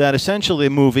team that essentially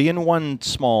the movie, in one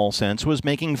small sense, was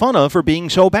making fun of for being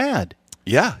so bad.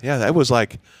 Yeah. That was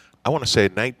like, I want to say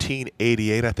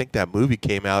 1988. I think that movie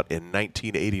came out in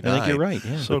 1989. I think you're right.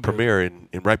 Yeah. The premiere in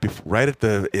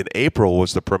April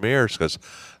was the premiere, because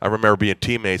I remember being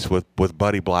teammates with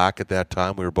Buddy Black at that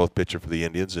time. We were both pitching for the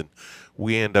Indians, and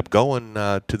we ended up going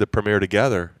to the premiere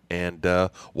together and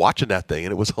watching that thing,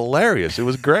 and it was hilarious. It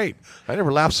was great. I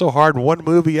never laughed so hard in one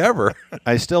movie ever.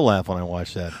 I still laugh when I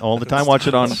watch that all the time. Watch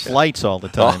it on flights all the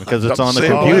time because it's on the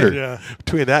saying, computer. Yeah.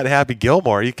 Between that and Happy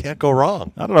Gilmore, you can't go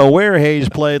wrong. I don't know where Hayes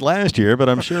played last year, but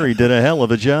I'm sure he did a hell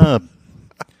of a job.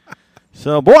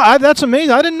 So, boy, that's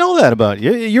amazing. I didn't know that about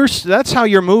you. That's how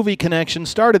your movie connection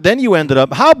started. Then you ended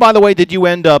up. How, by the way, did you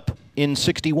end up in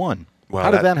 '61? Well,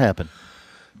 how did that happen?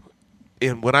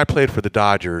 When I played for the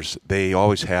Dodgers, they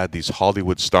always had these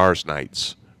Hollywood Stars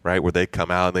nights, right, where they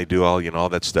come out and they do all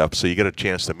that stuff. So you get a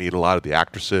chance to meet a lot of the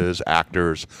actresses,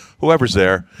 actors, whoever's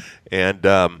there. And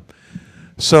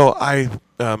so I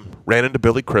ran into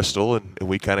Billy Crystal, and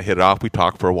we kind of hit it off. We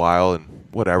talked for a while and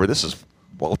whatever. This is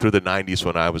well through the 90s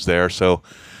when I was there. So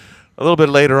a little bit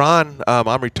later on,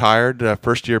 I'm retired,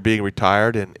 first year being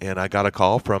retired, and I got a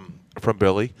call from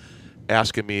Billy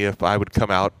asking me if I would come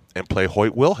out and play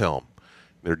Hoyt Wilhelm.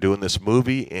 They're doing this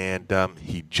movie, and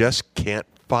he just can't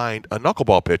find a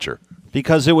knuckleball pitcher.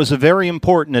 Because it was a very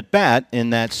important at-bat in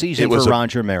that season for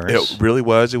Roger Maris. It really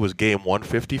was. It was game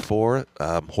 154.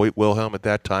 Hoyt Wilhelm at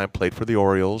that time played for the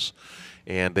Orioles,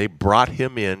 and they brought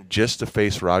him in just to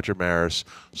face Roger Maris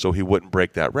so he wouldn't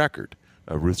break that record.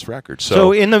 Ruth's record.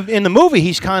 So in the movie,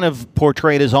 he's kind of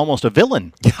portrayed as almost a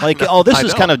villain. Like, this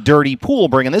is kind of dirty pool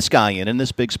bringing this guy in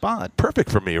this big spot. Perfect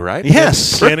for me, right?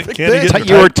 Yes. You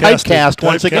were typecast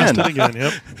once again.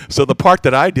 Yep. So the part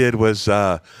that I did was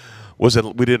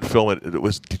we didn't film it. It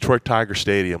was Detroit Tiger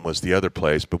Stadium was the other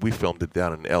place, but we filmed it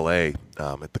down in L.A.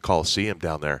 At the Coliseum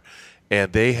down there,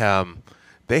 and they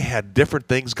had different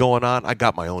things going on. I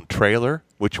got my own trailer,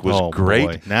 which was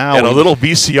great, and a little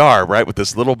VCR, right, with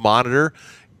this little monitor,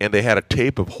 and they had a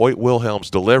tape of Hoyt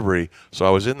Wilhelm's delivery. So I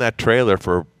was in that trailer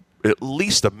for at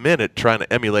least a minute trying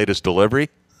to emulate his delivery.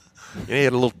 And he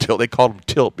had a little tilt. They called him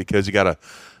tilt because he got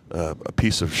a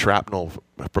piece of shrapnel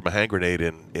from a hand grenade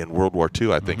in World War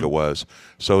II, I think it was.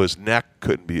 So his neck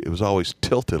couldn't be. It was always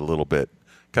tilted a little bit,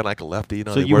 kind of like a lefty.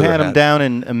 So you had him down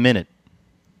in a minute.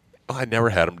 I never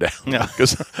had him down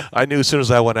because I knew as soon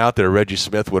as I went out there, Reggie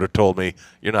Smith would have told me,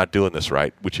 "You're not doing this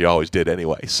right," which he always did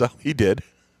anyway. So he did.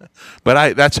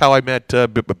 But that's how I met.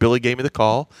 Billy gave me the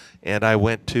call, and I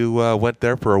went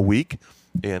there for a week,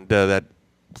 and that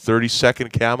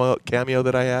 30-second cameo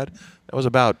that I had, that was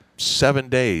about 7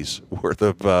 days worth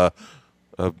of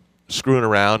screwing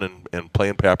around and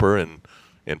playing pepper and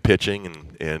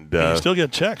pitching and you still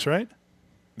get checks, right?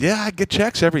 Yeah, I get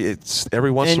checks every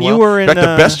once in a while. In fact,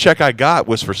 the best check I got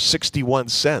was for 61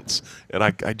 cents, and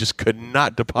I just could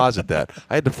not deposit that.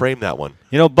 I had to frame that one.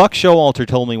 Buck Showalter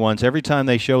told me once, every time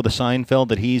they show the Seinfeld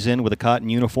that he's in with the cotton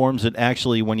uniforms, it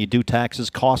actually, when you do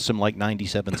taxes, costs him like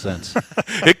 97 cents.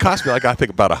 It cost me, I think,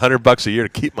 about $100 a year to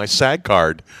keep my SAG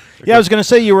card. Yeah, I was going to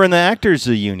say you were in the Actors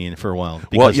Union for a while.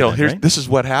 Well, this is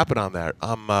what happened on that.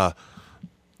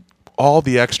 All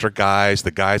the extra guys, the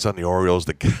guys on the Orioles,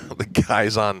 the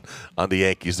guys on the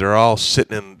Yankees, they're all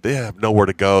they have nowhere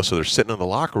to go, so they're sitting in the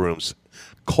locker rooms,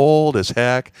 cold as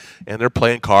heck, and they're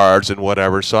playing cards and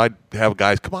whatever. So I'd have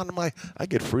guys come on to I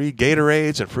get free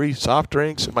Gatorades and free soft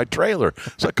drinks in my trailer.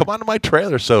 So I come on to my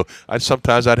trailer. So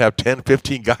sometimes I'd have 10,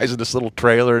 15 guys in this little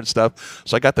trailer and stuff.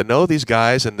 So I got to know these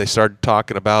guys, and they started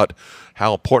talking about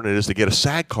how important it is to get a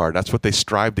SAG card. That's what they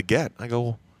strive to get. I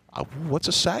go, what's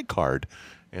a SAG card?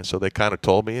 And so they kind of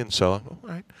told me, and so, all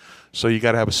right. So you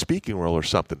got to have a speaking role or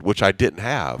something, which I didn't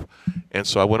have. And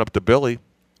so I went up to Billy,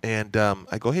 And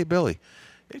I go, hey, Billy,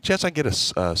 any chance I can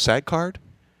get a SAG card?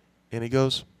 And he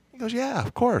goes, yeah,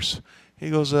 of course. He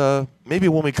goes, maybe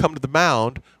when we come to the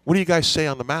mound, what do you guys say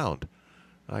on the mound?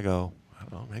 And I go, I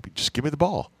don't know, maybe just give me the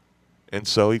ball. And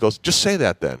so he goes, just say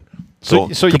that then. So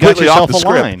you got completely off yourself the a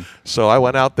script. line. So I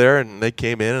went out there, and they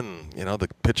came in, and the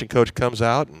pitching coach comes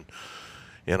out, and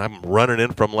I'm running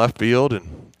in from left field,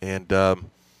 and got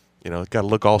to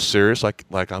look all serious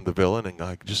like I'm the villain, and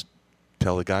I just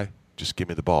tell the guy, just give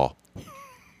me the ball.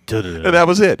 And that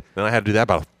was it. And I had to do that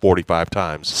about 45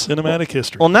 times. Cinematic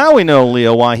history. Well, now we know,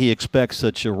 Leo, why he expects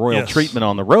such a royal treatment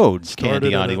on the road,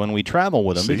 Candiotti, when we travel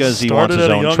with him, because he wants his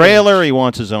own trailer, he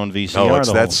wants his own VCR. Oh,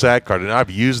 it's that SAG card, and I've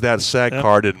used that SAG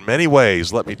card in many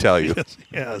ways, let me tell you.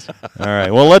 Yes. All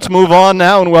right, well, let's move on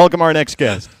now and welcome our next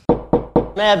guest.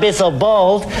 May I be so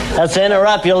bold as to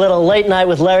interrupt your little late night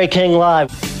with Larry King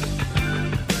Live?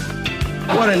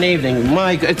 What an evening,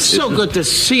 Mike. It's so good to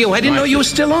see you. I didn't know you were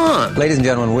still on. Ladies and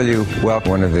gentlemen, will you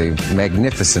welcome one of the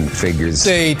magnificent figures?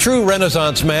 A true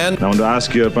Renaissance man. I want to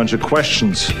ask you a bunch of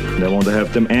questions, and I want to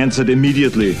have them answered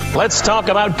immediately. Let's talk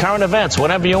about current events,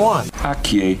 whatever you want.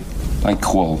 Aki, like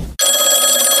quo.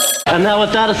 And now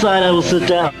with that aside, I will sit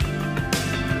down.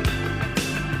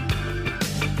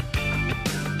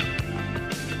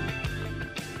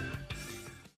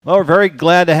 Well, we're very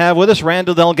glad to have with us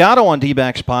Randall Delgado on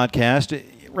D-Backs Podcast.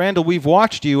 Randall, we've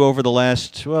watched you over the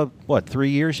last, 3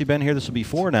 years you've been here? This will be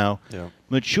 4 now. Yeah.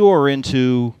 Mature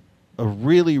into a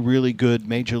really, really good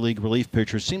Major League relief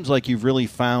pitcher. Seems like you've really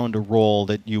found a role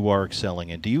that you are excelling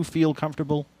in. Do you feel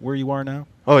comfortable where you are now?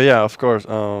 Oh, yeah, of course.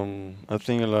 I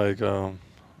think,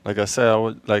 like I said,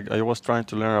 I was trying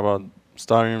to learn about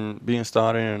being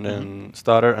starting, and then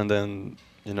starter, and then,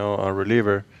 a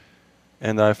reliever.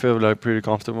 And I feel like pretty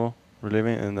comfortable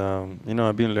relieving, and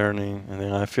I've been learning, and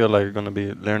then I feel like I'm gonna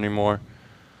be learning more.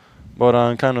 But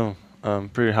I'm kind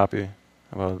of pretty happy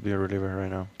about being a reliever right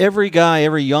now. Every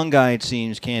young guy, it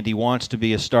seems, Candy, wants to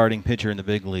be a starting pitcher in the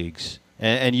big leagues,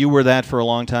 and you were that for a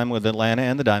long time with Atlanta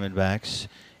and the Diamondbacks.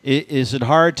 Is it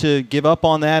hard to give up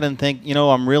on that and think,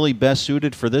 I'm really best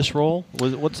suited for this role?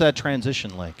 What's that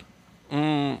transition like?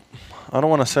 I don't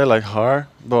want to say like hard,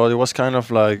 but it was kind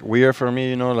of like weird for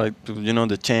me,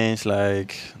 the change,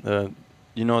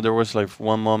 there was like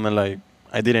one moment like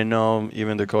I didn't know,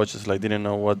 even the coaches didn't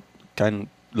know what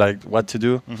to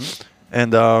do.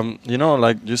 And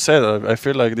like you said, I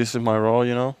feel like this is my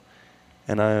role,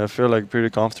 and I feel like pretty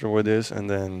comfortable with this, and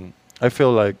then I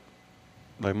feel like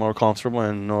more comfortable,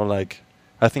 and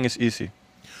I think it's easy.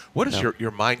 What is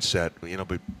your mindset,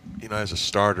 as a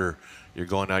starter? You're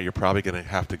going out, you're probably going to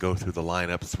have to go through the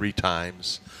lineup 3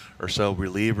 times or so.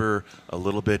 Reliever, a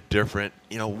little bit different.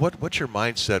 What's your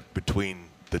mindset between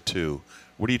the two?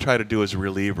 What do you try to do as a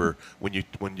reliever when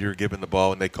you're given the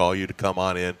ball and they call you to come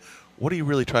on in? What are you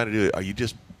really trying to do? Are you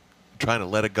just trying to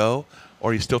let it go,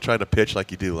 or are you still trying to pitch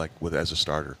like you do as a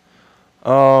starter?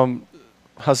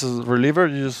 As a reliever,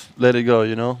 you just let it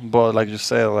go, But like you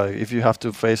said, if you have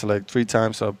to face 3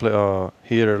 times a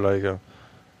hitter,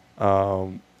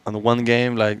 on one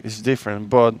game, it's different.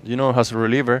 But as a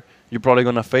reliever, you're probably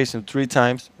gonna face him 3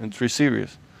 times in 3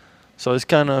 series. So it's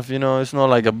kind of it's not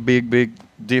like a big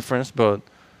difference. But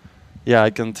yeah,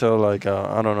 I can tell I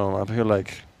don't know. I feel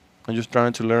like I'm just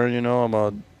trying to learn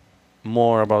about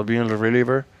more about being a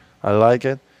reliever. I like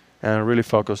it, and I'm really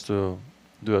focused to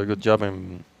do a good job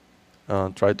and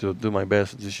try to do my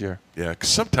best this year. Yeah, because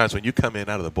sometimes when you come in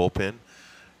out of the bullpen,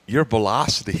 your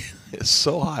velocity is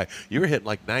so high. You were hitting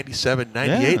 97,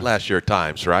 98 last year at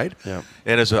times, right? Yeah.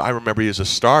 And I remember you as a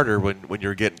starter, when you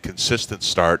were getting consistent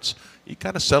starts, you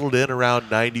kind of settled in around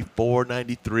 94,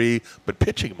 93, but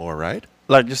pitching more, right?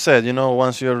 Like you said,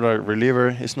 once you're a reliever,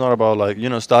 it's not about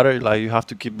starter. You have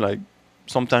to keep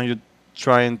sometimes you're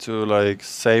trying to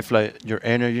save your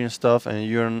energy and stuff, and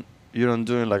you don't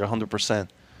do it 100%.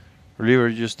 Reliever,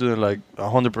 you're just doing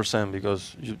 100%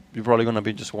 because you're probably going to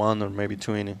be just 1 or maybe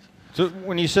 2 innings. So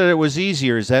when you said it was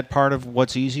easier, is that part of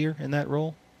what's easier in that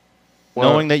role? Well,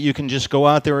 knowing that you can just go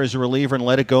out there as a reliever and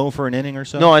let it go for an inning or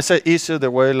so? No, I say easier the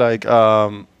way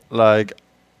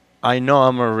I know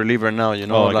I'm a reliever now,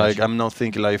 I'm not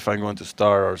thinking if I'm going to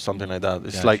start or something like that.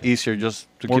 It's easier just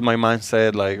to keep my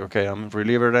mindset okay, I'm a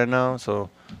reliever right now,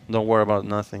 so don't worry about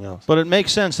nothing else. But it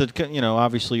makes sense that,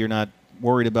 obviously you're not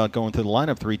worried about going through the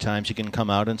lineup 3 times. You can come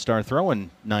out and start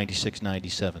throwing 96,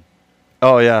 97.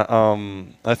 Oh, yeah.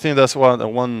 I think that's one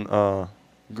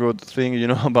good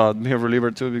thing, about being a reliever,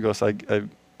 too, because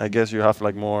I guess you have,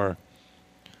 more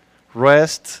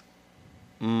rest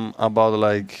about,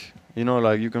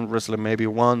 you can rest, maybe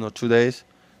 1 or 2 days,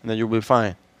 and then you'll be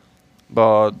fine.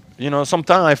 But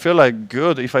sometimes I feel like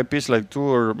good if I pitch like 2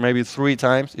 or maybe 3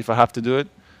 times if I have to do it,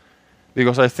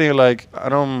 because I think like I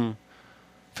don't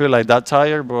feel like that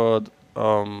tired, but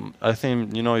I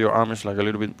think your arm is like a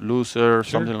little bit looser or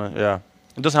something like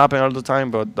It doesn't happen all the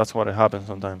time, but that's what it happens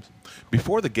sometimes.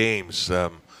 Before the games,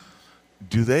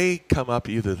 do they come up,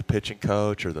 either the pitching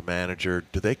coach or the manager,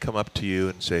 do they come up to you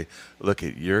and say, look,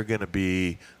 you're going to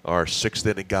be our 6th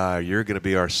inning guy, you're going to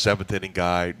be our 7th inning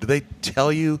guy? Do they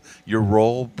tell you your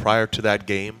role prior to that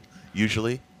game,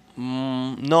 usually?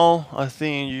 No, I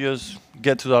think you just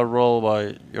get to that role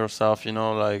by yourself,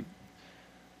 like,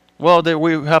 well,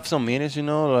 we have some meetings,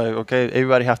 like, okay,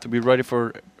 everybody have to be ready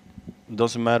for,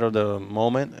 doesn't matter the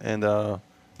moment, and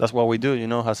that's what we do,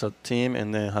 as a team,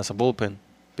 and then as a bullpen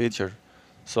pitcher.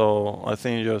 So I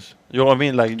think just,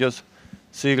 just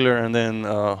Ziegler and then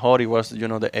Hody was, the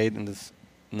 8th and the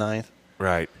 9th.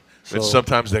 Right. So and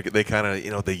sometimes they kind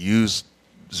of, they use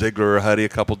Ziegler or Huddy a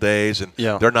couple days, and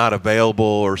they're not available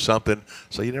or something.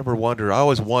 So you never wonder. I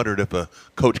always wondered if a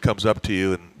coach comes up to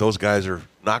you and those guys are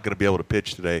not going to be able to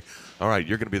pitch today. All right,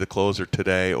 you're going to be the closer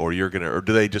today, or or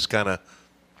do they just kind of?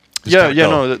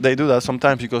 No, they do that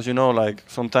sometimes because like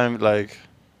sometimes like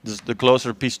just the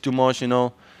closer pitch too much,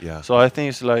 Yeah. So I think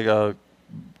it's like a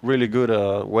really good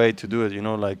way to do it,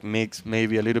 like mix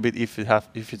maybe a little bit if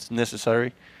it's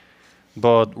necessary.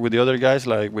 But with the other guys,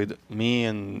 like with me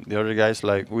and the other guys,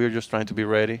 like we're just trying to be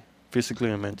ready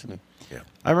physically and mentally. Yeah.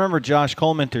 I remember Josh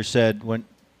Colminter said when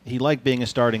he liked being a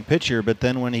starting pitcher, but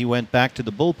then when he went back to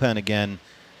the bullpen again,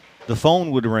 the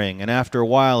phone would ring, and after a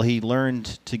while he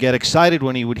learned to get excited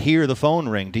when he would hear the phone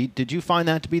ring. Did you find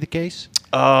that to be the case?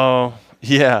 Oh,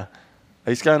 yeah.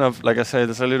 It's kind of, like I said,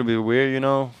 it's a little bit weird,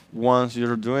 once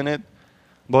you're doing it.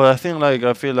 But I feel like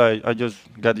I just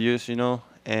got used,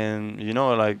 and,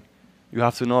 like, you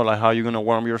have to know, like, how you're going to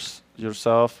warm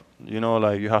yourself.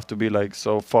 Like, you have to be, like,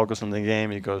 so focused on the game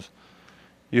because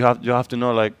you have to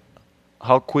know, like,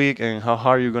 how quick and how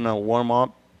hard you're going to warm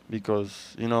up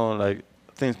because, like,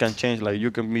 things can change. Like, you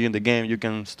can be in the game, you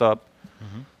can stop.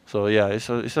 Mm-hmm. So, yeah, it's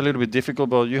a little bit difficult,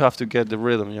 but you have to get the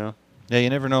rhythm, Yeah, you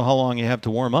never know how long you have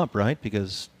to warm up, right?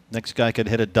 Because next guy could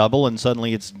hit a double and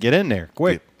suddenly it's get in there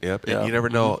quick. Yep. And you never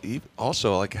know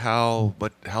also like how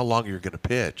long you're going to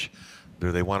pitch.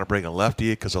 Do they want to bring a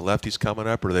lefty because a lefty's coming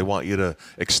up, or do they want you to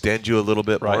extend you a little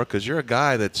bit more? Because you're a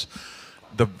guy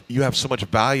you have so much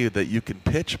value that you can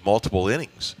pitch multiple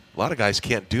innings. A lot of guys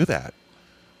can't do that.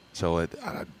 So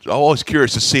I'm always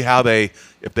curious to see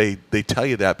if they tell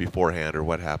you that beforehand or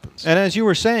what happens. And as you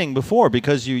were saying before,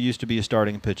 because you used to be a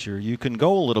starting pitcher, you can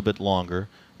go a little bit longer,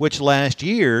 which last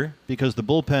year, because the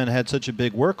bullpen had such a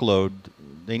big workload,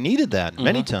 they needed that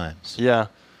many times. Yeah.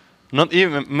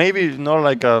 Maybe not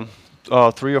like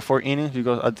 3 or 4 innings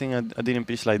because I think I didn't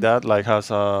pitch like that, like as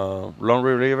a long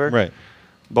reliever. Right.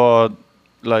 But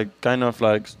like kind of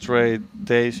like straight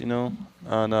days,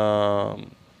 and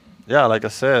yeah, like I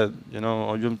said,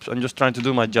 I'm just trying to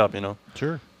do my job,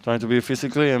 Sure. Trying to be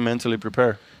physically and mentally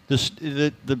prepared.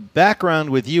 The background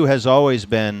with you has always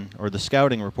been, or the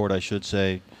scouting report, I should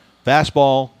say,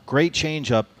 fastball, great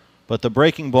changeup, but the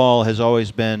breaking ball has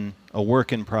always been a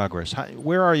work in progress.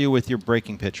 Where are you with your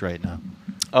breaking pitch right now?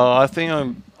 I think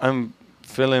I'm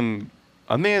feeling.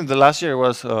 I mean, the last year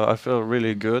was I feel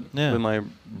really good with my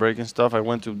breaking stuff. I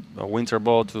went to a winter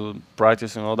ball to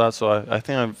practice and all that, so I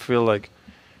think I feel like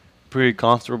pretty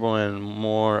comfortable and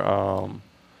more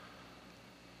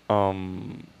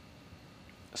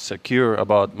secure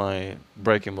about my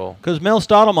breaking ball. Because Mel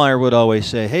Stottlemyre would always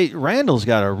say, hey, Randall's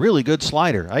got a really good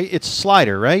slider. It's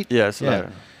slider, right? Yeah,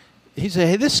 slider. He'd say,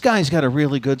 hey, this guy's got a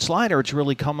really good slider. It's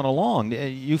really coming along.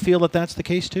 You feel that that's the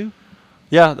case too?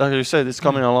 Yeah, like you said, it's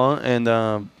coming along. And,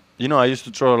 I used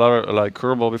to throw a lot of like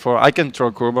curveball before. I can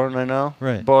throw curveball right now.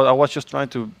 Right. But I was just trying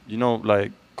to,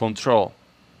 like control.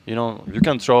 You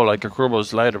can throw like a curveball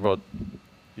slider, but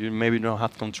you maybe don't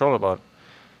have control about it.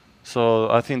 So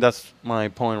I think that's my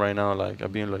point right now. Like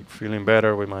I've been like feeling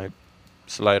better with my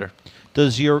slider.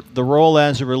 Does the role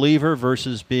as a reliever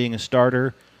versus being a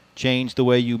starter change the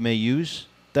way you may use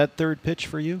that third pitch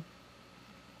for you?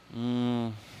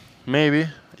 Maybe.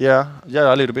 Yeah,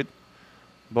 a little bit.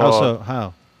 But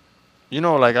How?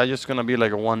 Like I just gonna be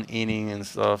like a 1 inning and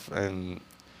stuff, and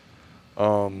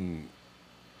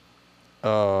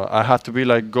I have to be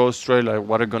like go straight. Like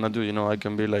what I'm gonna do? I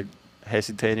can be like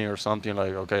hesitating or something.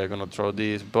 Like okay, I'm gonna throw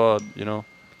this, but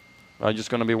I'm just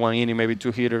gonna be 1 inning, maybe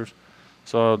 2 hitters.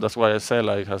 So that's why I say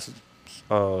like as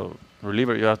a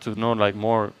reliever, you have to know like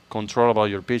more control about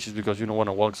your pitches because you don't want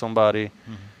to walk somebody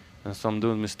and some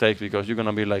do mistakes because you're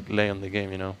gonna be like late on the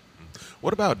game.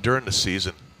 What about during the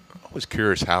season? I'm always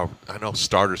curious how I know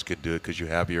starters can do it because you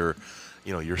have your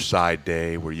your side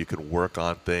day where you can work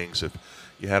on things. If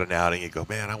you had an outing, you go,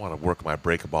 man, I want to work my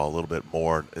breaking ball a little bit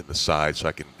more in the side so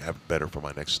I can have it better for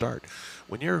my next start.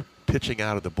 When you're pitching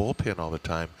out of the bullpen all the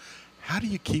time, how do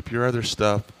you keep your other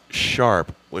stuff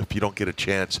sharp if you don't get a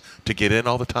chance to get in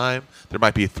all the time? There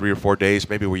might be 3 or 4 days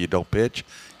maybe where you don't pitch.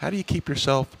 How do you keep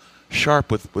yourself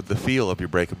sharp with the feel of your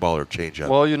breaking ball or changeup?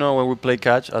 Well, when we play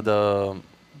catch by the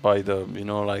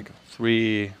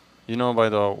 3, by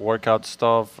the workout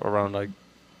stuff around like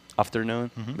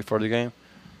afternoon before the game.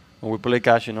 When we play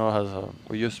catch,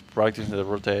 we just practice the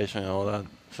rotation and all that.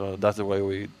 So that's the way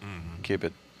we keep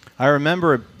it. I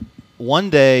remember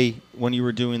one day when you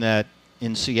were doing that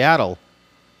in Seattle,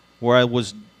 where I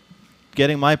was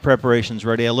getting my preparations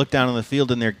ready. I looked down on the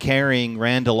field, and they're carrying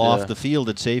Randall off the field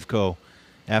at Safeco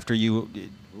after you.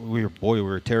 We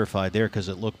were terrified there because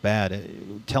it looked bad.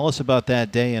 Tell us about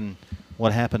that day and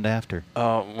what happened after.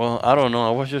 Well, I don't know.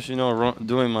 I was just,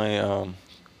 doing my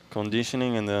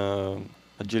conditioning and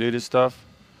agility stuff.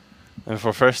 And for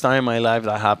the first time in my life,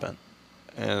 that happened.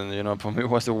 And, for me, it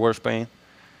was the worst pain.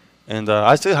 And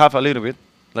I still have a little bit,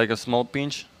 like a small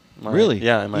pinch. Really?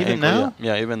 Yeah, in my even ankle, now?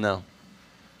 Yeah, even now.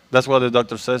 That's what the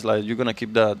doctor says. Like, you're gonna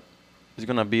keep that. It's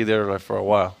gonna be there like for a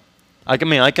while. I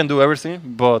can do everything,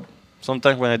 but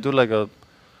sometimes when I do like a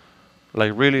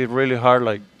really really hard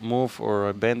like move or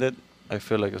I bend it, I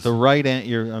feel like it's the right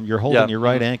you're holding your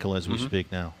right ankle as we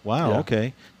speak now. Wow. Yeah.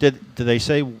 Okay. Did they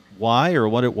say why or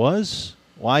what it was?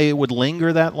 Why it would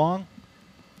linger that long?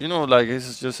 Like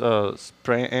it's just a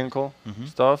sprained ankle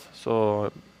stuff.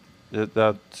 So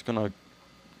that's gonna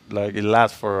it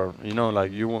lasts for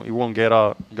like it won't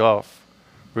go off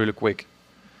really quick.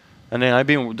 And then I've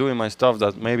been doing my stuff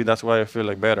that maybe that's why I feel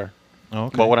like better.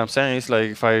 Okay. But what I'm saying is like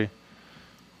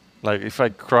if I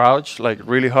crouch like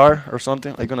really hard or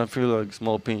something, I'm gonna feel like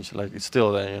small pinch, like it's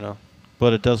still there,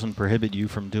 But it doesn't prohibit you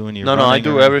from doing your. No, I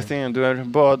do everything.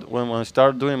 But when I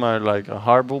start doing my like a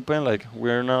hard bullpen, like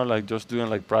we're now like just doing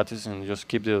like practice and just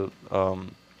keep the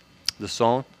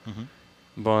zone.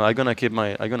 But I'm gonna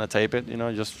tape it,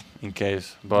 just in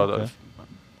case. But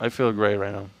I feel great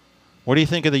right now. What do you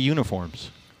think of the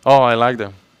uniforms? Oh, I like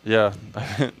them. Yeah,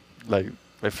 like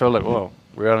I feel like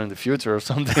we are in the future or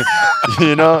something.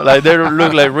 Like they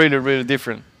look like really really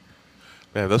different.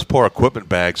 Man, those poor equipment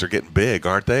bags are getting big,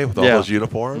 aren't they, with all those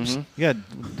uniforms? Yeah,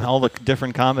 all the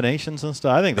different combinations and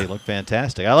stuff. I think they look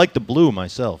fantastic. I like the blue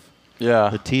myself. Yeah.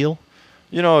 The teal.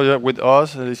 With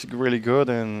us, it's really good,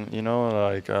 and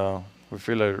we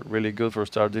feel like really good for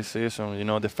start this season.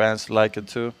 The fans like it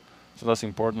too, so that's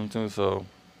important too. So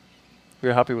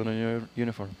we're happy with the new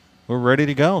uniform. We're ready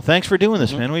to go. Thanks for doing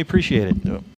this, man. We appreciate it.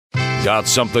 Yeah. Got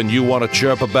something you want to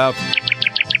chirp about?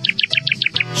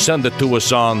 Send it to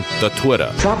us on the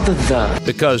Twitter. Drop the.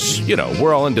 Because,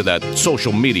 we're all into that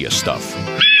social media stuff.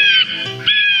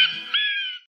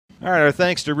 All right, our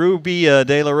thanks to Rubby,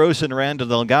 De La Rosa, and Randall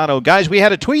Delgado. Guys, we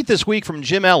had a tweet this week from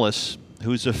Jim Ellis,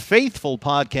 who's a faithful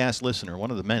podcast listener, one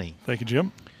of the many. Thank you,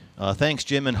 Jim. Thanks,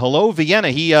 Jim. And hello,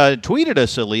 Vienna. He tweeted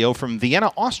us, Leo, from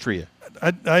Vienna, Austria.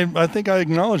 I think I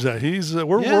acknowledge that.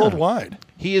 We're worldwide.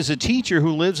 He is a teacher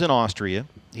who lives in Austria.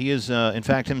 He is, in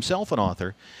fact, himself an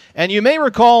author. And you may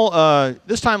recall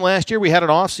this time last year we had an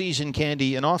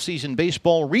off-season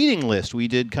baseball reading list. We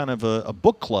did kind of a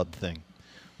book club thing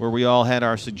where we all had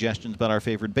our suggestions about our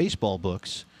favorite baseball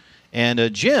books.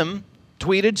 And Jim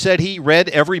said he read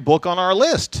every book on our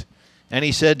list. And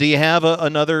he said, do you have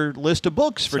another list of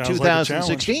books for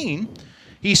 2016?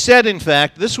 He said, in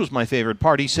fact, this was my favorite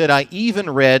part. He said, I even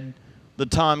read the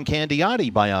Tom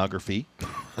Candiotti biography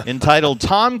entitled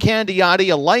Tom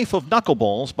Candiotti, A Life of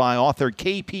Knuckleballs by author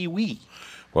K.P. Wee.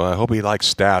 Well, I hope he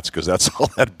likes stats because that's all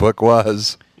that book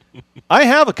was. I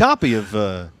have a copy of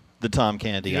the Tom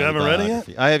Candiotti You haven't read it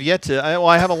yet? I have yet to.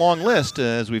 I have a long list,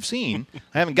 as we've seen.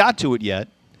 I haven't got to it yet.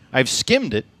 I've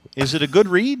skimmed it. Is it a good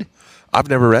read? I've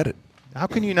never read it. How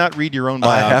can you not read your own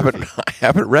biography? I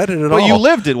haven't read it at all. Well, you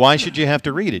lived it. Why should you have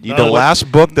to read it? The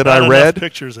last book that I read.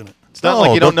 Pictures in it. It's not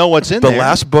like you don't know what's in there. there. The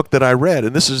last book that I read,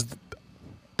 and this is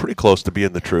pretty close to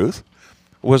being the truth,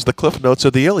 was the Cliff Notes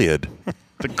of the Iliad.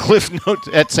 The Cliff Notes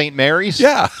at St. Mary's?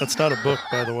 Yeah. That's not a book,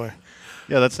 by the way.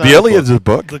 Yeah, that's not the Iliad's a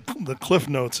book. The Cliff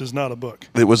Notes is not a book.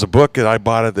 It was a book, and I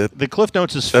bought it at the Cliff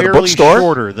Notes is at fairly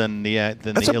shorter than the Iliad.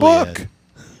 That's a book.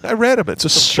 I read them. It's a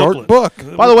short book.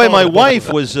 By the way, my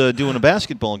wife was doing a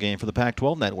basketball game for the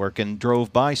Pac-12 Network and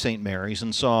drove by St. Mary's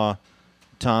and saw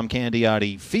Tom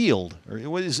Candiotti Field.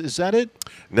 Is that it?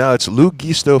 No, it's Lou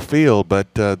Gisto Field,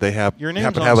 but they happen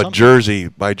to have a jersey,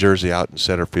 my jersey, out in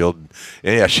center field.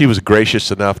 And yeah, she was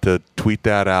gracious enough to tweet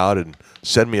that out and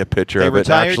send me a picture They of it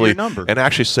retired your number. and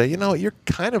actually say, you're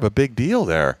kind of a big deal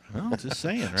there. Well, just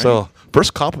saying, right? So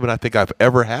first compliment I think I've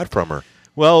ever had from her.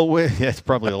 Well, it's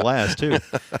probably the last, too.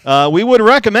 We would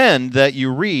recommend that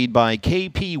you read by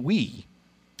K.P. Wee,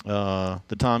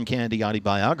 the Tom Candiotti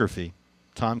biography,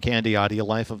 Tom Candiotti, A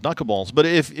Life of Knuckleballs. But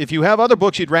if you have other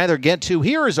books you'd rather get to,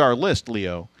 here is our list,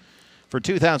 Leo, for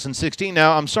 2016.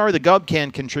 Now, I'm sorry the Gub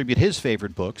can't contribute his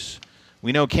favorite books.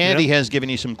 We know Candy has given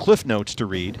you some cliff notes to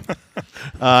read.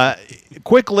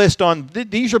 Quick list on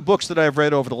these are books that I've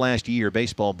read over the last year,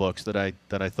 baseball books that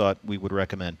I thought we would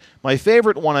recommend. My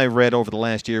favorite one I read over the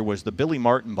last year was the Billy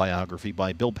Martin biography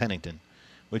by Bill Pennington,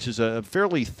 which is a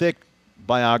fairly thick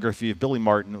biography of Billy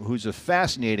Martin, who's a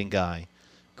fascinating guy.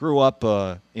 Grew up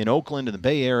in Oakland in the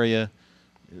Bay Area.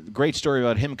 Great story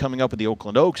about him coming up with the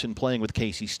Oakland Oaks and playing with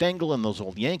Casey Stengel and those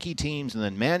old Yankee teams, and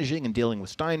then managing and dealing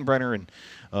with Steinbrenner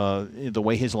and the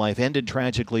way his life ended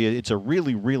tragically. It's a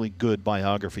really, really good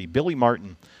biography. Billy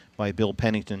Martin by Bill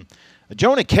Pennington.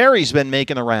 Jonah Carey's been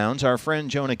making the rounds. Our friend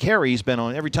Jonah Carey's been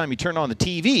on, every time you turn on the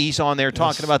TV, he's on there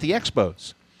talking about the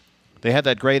Expos. They had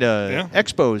that great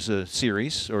Expos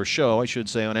series, or show, I should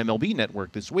say, on MLB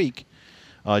Network this week.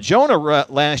 Jonah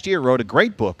last year wrote a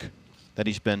great book that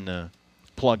he's been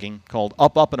plugging called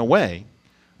Up, Up, and Away,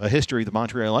 A History of the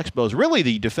Montreal Expos. Really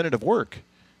the definitive work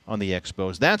on the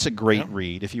Expos. That's a great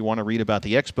read if you want to read about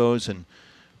the Expos and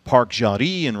Parc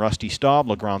Jarry and Rusty Staub,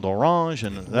 Le Grand Orange,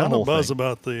 and that whole buzz thing.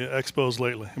 about the Expos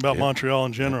lately, about Montreal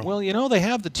in general. Well, they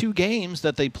have the 2 games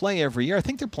that they play every year. I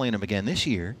think they're playing them again this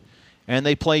year. And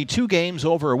they play 2 games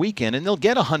over a weekend, and they'll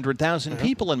get 100,000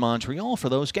 people in Montreal for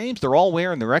those games. They're all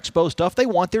wearing their Expo stuff. They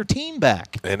want their team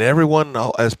back. And everyone,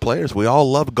 as players, we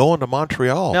all love going to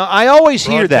Montreal. Now, I always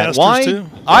hear that. Why? Too.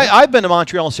 I've been to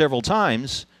Montreal several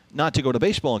times, not to go to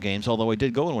baseball games, although I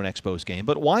did go to an Expos game.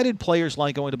 But why did players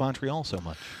like going to Montreal so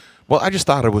much? Well, I just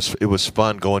thought it was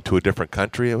fun going to a different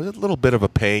country. It was a little bit of a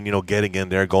pain, getting in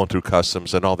there, going through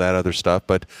customs and all that other stuff.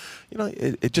 But,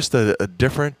 it just a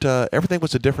different everything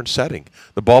was a different setting.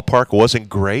 The ballpark wasn't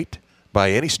great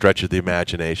by any stretch of the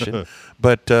imagination.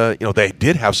 But, they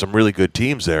did have some really good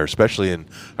teams there, especially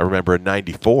I remember in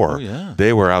 94. Oh, yeah.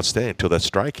 They were outstanding until that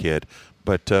strike hit.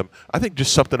 But I think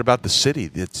just something about the city.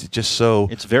 It's just so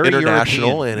very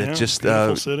international, European. and it's just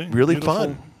Beautiful. really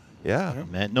fun. Yeah.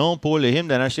 Maintenant pour le hymne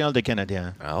national des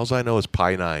Canadiens. All I know is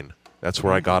Pi 9. That's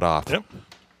where I got off. Yep.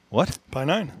 What? Pi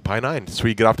 9. Pi 9. That's where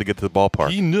you get off to get to the ballpark.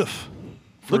 Pi 9.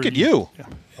 Look at you. Yeah.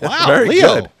 Wow, Very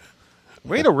Leo. good.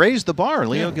 Way to raise the bar,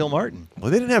 Leo Gilmartin. Well,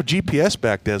 they didn't have GPS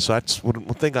back then, so that's one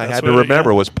thing I had what to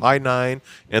remember I got. was Pi 9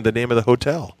 and the name of the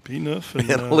hotel. Pi 9.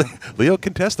 And Leo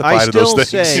can testify to those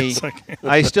things.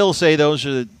 I still say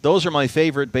those are my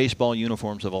favorite baseball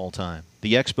uniforms of all time.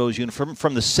 The Expos uniform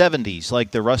from the 70s,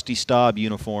 like the Rusty Staub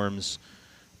uniforms,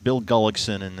 Bill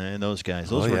Gullickson and those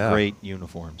guys. Those were great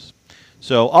uniforms.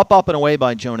 So Up, Up, and Away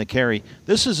by Jonah Carey.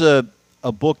 This is a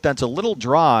book that's a little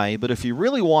dry, but if you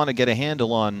really want to get a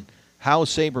handle on how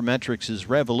sabermetrics is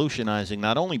revolutionizing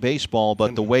not only baseball,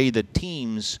 but the way that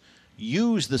teams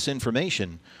use this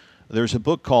information, there's a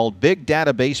book called Big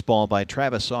Data Baseball by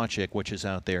Travis Sawchik, which is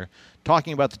out there,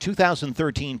 talking about the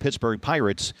 2013 Pittsburgh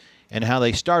Pirates and how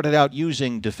they started out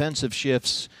using defensive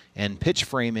shifts and pitch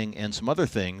framing and some other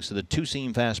things, the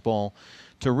two-seam fastball,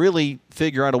 to really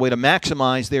figure out a way to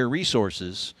maximize their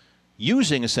resources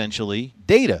using, essentially,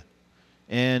 data.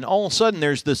 And all of a sudden,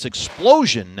 there's this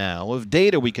explosion now of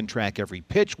data. We can track every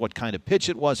pitch, what kind of pitch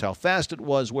it was, how fast it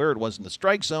was, where it was in the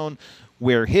strike zone,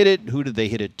 where hit it, who did they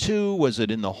hit it to, was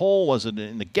it in the hole, was it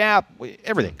in the gap,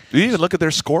 everything. You even look at their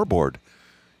scoreboard,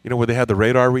 where they have the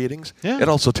radar readings. Yeah. It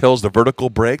also tells the vertical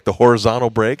break, the horizontal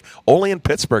break. Only in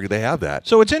Pittsburgh they have that.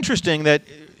 So it's interesting that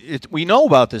we know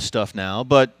about this stuff now,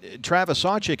 but Travis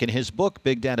Sawchik in his book,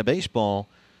 Big Data Baseball,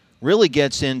 really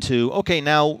gets into, okay,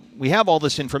 now we have all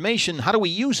this information. How do we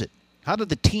use it? How do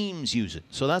the teams use it?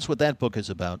 So that's what that book is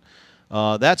about.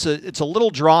 It's a little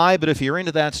dry, but if you're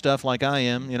into that stuff like I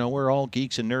am, we're all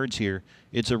geeks and nerds here.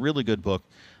 It's a really good book.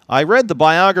 I read the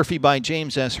biography by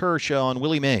James S. Hirsch on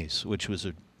Willie Mays, which was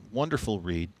a wonderful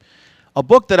read. A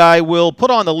book that I will put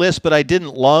on the list but I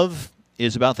didn't love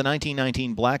is about the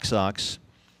 1919 Black Sox,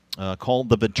 called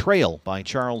The Betrayal by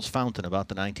Charles Fountain, about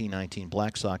the 1919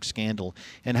 Black Sox scandal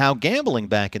and how gambling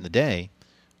back in the day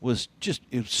was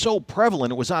so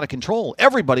prevalent, it was out of control.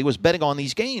 Everybody was betting on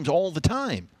these games all the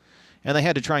time. And they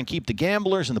had to try and keep the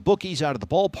gamblers and the bookies out of the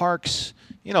ballparks.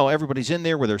 Everybody's in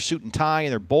there with their suit and tie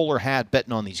and their bowler hat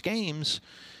betting on these games.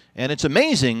 And it's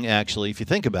amazing, actually, if you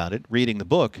think about it, reading the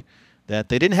book, that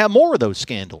they didn't have more of those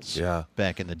scandals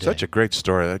back in the day. Such a great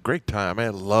story, a great time. I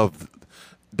love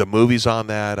the movies on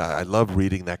that. I love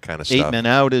reading that kind of stuff. 8 Men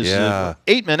Out is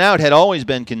 8 Men Out had always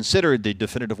been considered the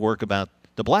definitive work about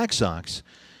the Black Sox,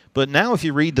 but now if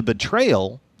you read The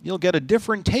Betrayal, you'll get a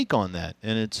different take on that,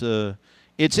 and it's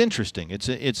interesting.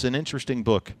 It's an interesting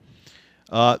book.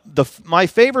 My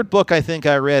favorite book I think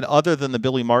I read, other than the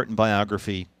Billy Martin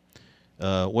biography,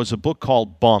 was a book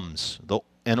called Bums,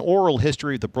 an oral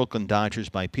history of the Brooklyn Dodgers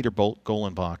by Peter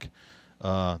Golenbach.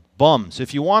 Bums.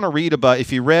 If you want to read about,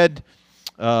 if you read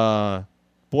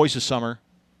Boys of Summer,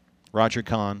 Roger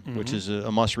Kahn, which is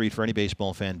a must-read for any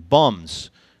baseball fan, Bums,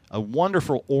 a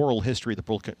wonderful oral history of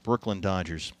the Brooklyn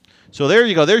Dodgers. So there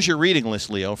you go. There's your reading list,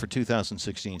 Leo, for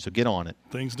 2016. So get on it.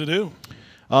 Things to do.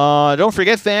 Don't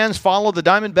forget, fans, follow the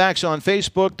Diamondbacks on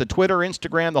Facebook, the Twitter,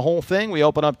 Instagram, the whole thing. We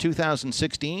open up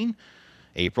 2016,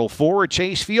 April 4 at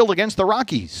Chase Field against the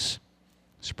Rockies.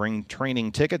 Spring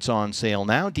training tickets on sale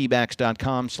now,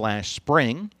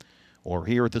 dbacks.com/spring. Or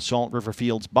here at the Salt River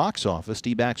Fields box office,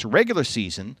 D-backs regular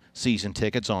season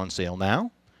tickets on sale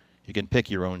now. You can pick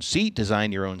your own seat,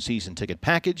 design your own season ticket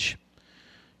package.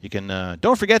 You can,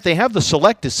 don't forget, they have the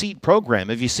Select a Seat program.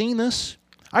 Have you seen this?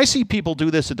 I see people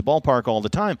do this at the ballpark all the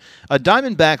time. A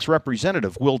Diamondbacks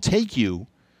representative will take you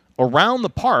around the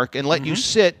park and let you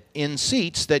sit in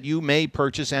seats that you may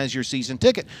purchase as your season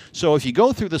ticket. So if you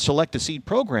go through the Select a Seat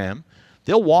program,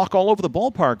 they'll walk all over the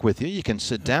ballpark with you. You can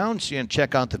sit down and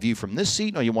check out the view from this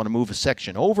seat. Or you want to move a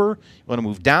section over, you want to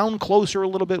move down closer a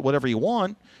little bit, whatever you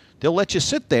want. They'll let you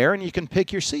sit there, and you can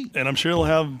pick your seat. And I'm sure they'll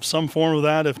have some form of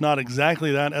that, if not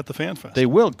exactly that, at the Fan Fest. They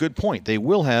will. Good point. They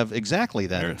will have exactly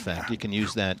that, in fact. You can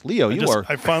use that. Leo,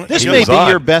 this may be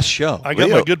your best show. I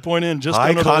got my good point in. Just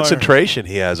high concentration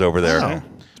he has over there. Wow.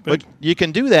 But you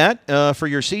can do that for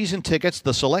your season tickets,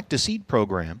 the Select a Seat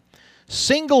program.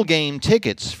 Single game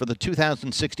tickets for the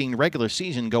 2016 regular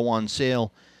season go on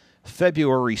sale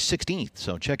February 16th.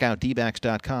 So check out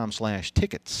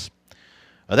dbacks.com/tickets.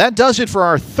 That does it for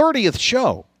our 30th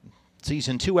show,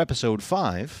 Season 2, Episode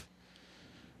 5.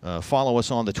 Follow us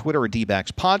on the Twitter at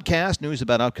D-Backs Podcast, news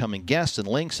about upcoming guests and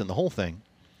links and the whole thing.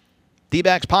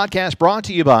 D-Backs Podcast brought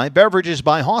to you by Beverages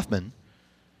by Hoffman,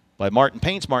 by Martin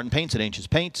Paints at Ancients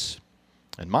Paints,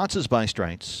 and Matzahs by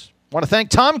Strites. I want to thank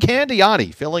Tom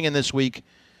Candiotti, filling in this week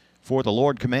for the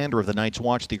Lord Commander of the Night's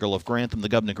Watch, the Earl of Grantham, the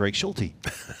Governor Greg Schulte.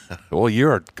 Well, you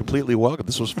are completely welcome.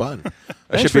 This was fun.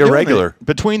 I should be a regular.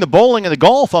 Between the bowling and the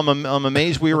golf, I'm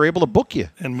amazed we were able to book you.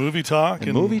 And movie talk.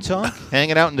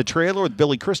 Hanging out in the trailer with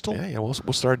Billy Crystal. Yeah, we'll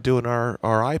start doing our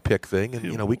iPick thing,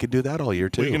 and we could do that all year,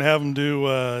 too. We can have them do...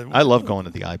 I love going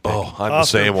to the iPick. Oh, I'm the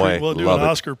same way. We'll do an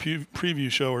Oscar preview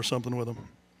show or something with them.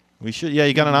 We should. Yeah,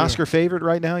 you got an Oscar favorite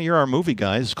right now? You're our movie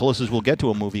guy, as close as we'll get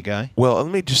to a movie guy. Well,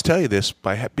 let me just tell you this.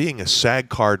 By being a SAG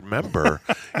card member...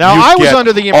 Now, I was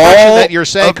under the impression that your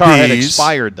SAG card had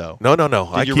expired, though. No.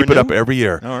 I keep it up every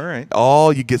year. All right.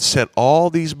 You get sent all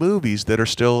these movies that are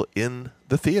still in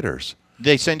the theaters.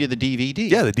 They send you the DVD?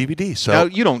 Yeah, the DVD. So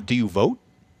now, do you vote?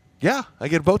 Yeah, I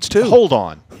get votes, too. Hold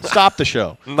on. Stop the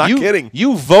show. I'm not kidding.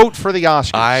 You vote for the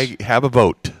Oscars. I have a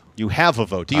vote. You have a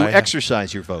vote. Do you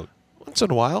exercise your vote? Once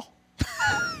in a while.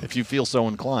 If you feel so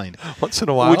inclined. Once in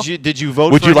a while. Did you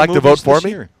vote Would for you any like to vote for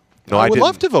me? Year? No, I would didn't.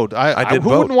 love to vote. I did who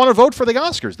vote. wouldn't want to vote for the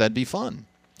Oscars? That'd be fun.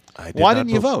 Why didn't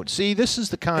you vote. vote? See, this is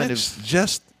the kind it's of...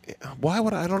 just... Why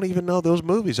would I don't even know those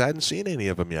movies. I hadn't seen any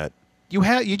of them yet.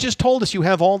 You just told us you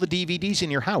have all the DVDs in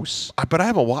your house. But I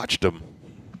haven't watched them.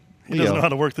 He doesn't know how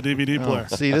to work the DVD player.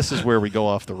 See, this is where we go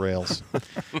off the rails.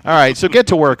 All right, so get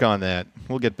to work on that.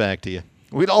 We'll get back to you.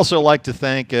 We'd also like to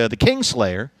thank the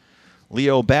Kingslayer,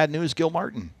 Leo Bad News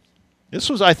Gilmartin. This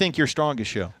was, I think, your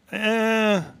strongest show.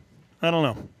 I don't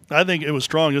know. I think it was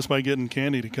strong just by getting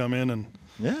Candy to come in and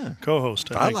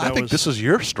co-host. I think this is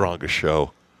your strongest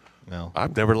show. No.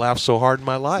 I've never laughed so hard in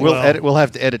my life. We'll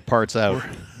have to edit parts out.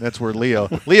 That's where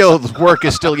Leo's work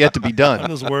is still yet to be done. I'm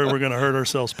just worried we're going to hurt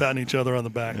ourselves patting each other on the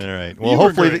back. All right. Well,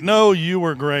 hopefully you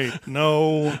were great.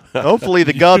 No. Hopefully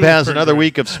the Gub has another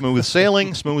week of smooth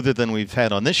sailing, smoother than we've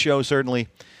had on this show, certainly.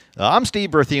 I'm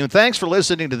Steve Berthiaume. Thanks for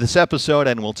listening to this episode,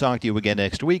 and we'll talk to you again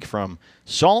next week from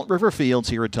Salt River Fields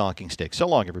here at Talking Stick. So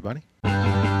long, everybody.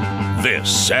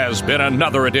 This has been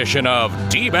another edition of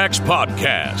D-Backs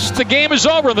Podcast. The game is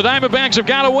over. The Diamondbacks have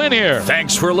got to win here.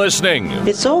 Thanks for listening.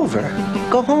 It's over.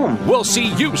 Go home. We'll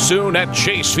see you soon at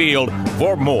Chase Field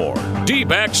for more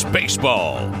D-Backs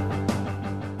Baseball.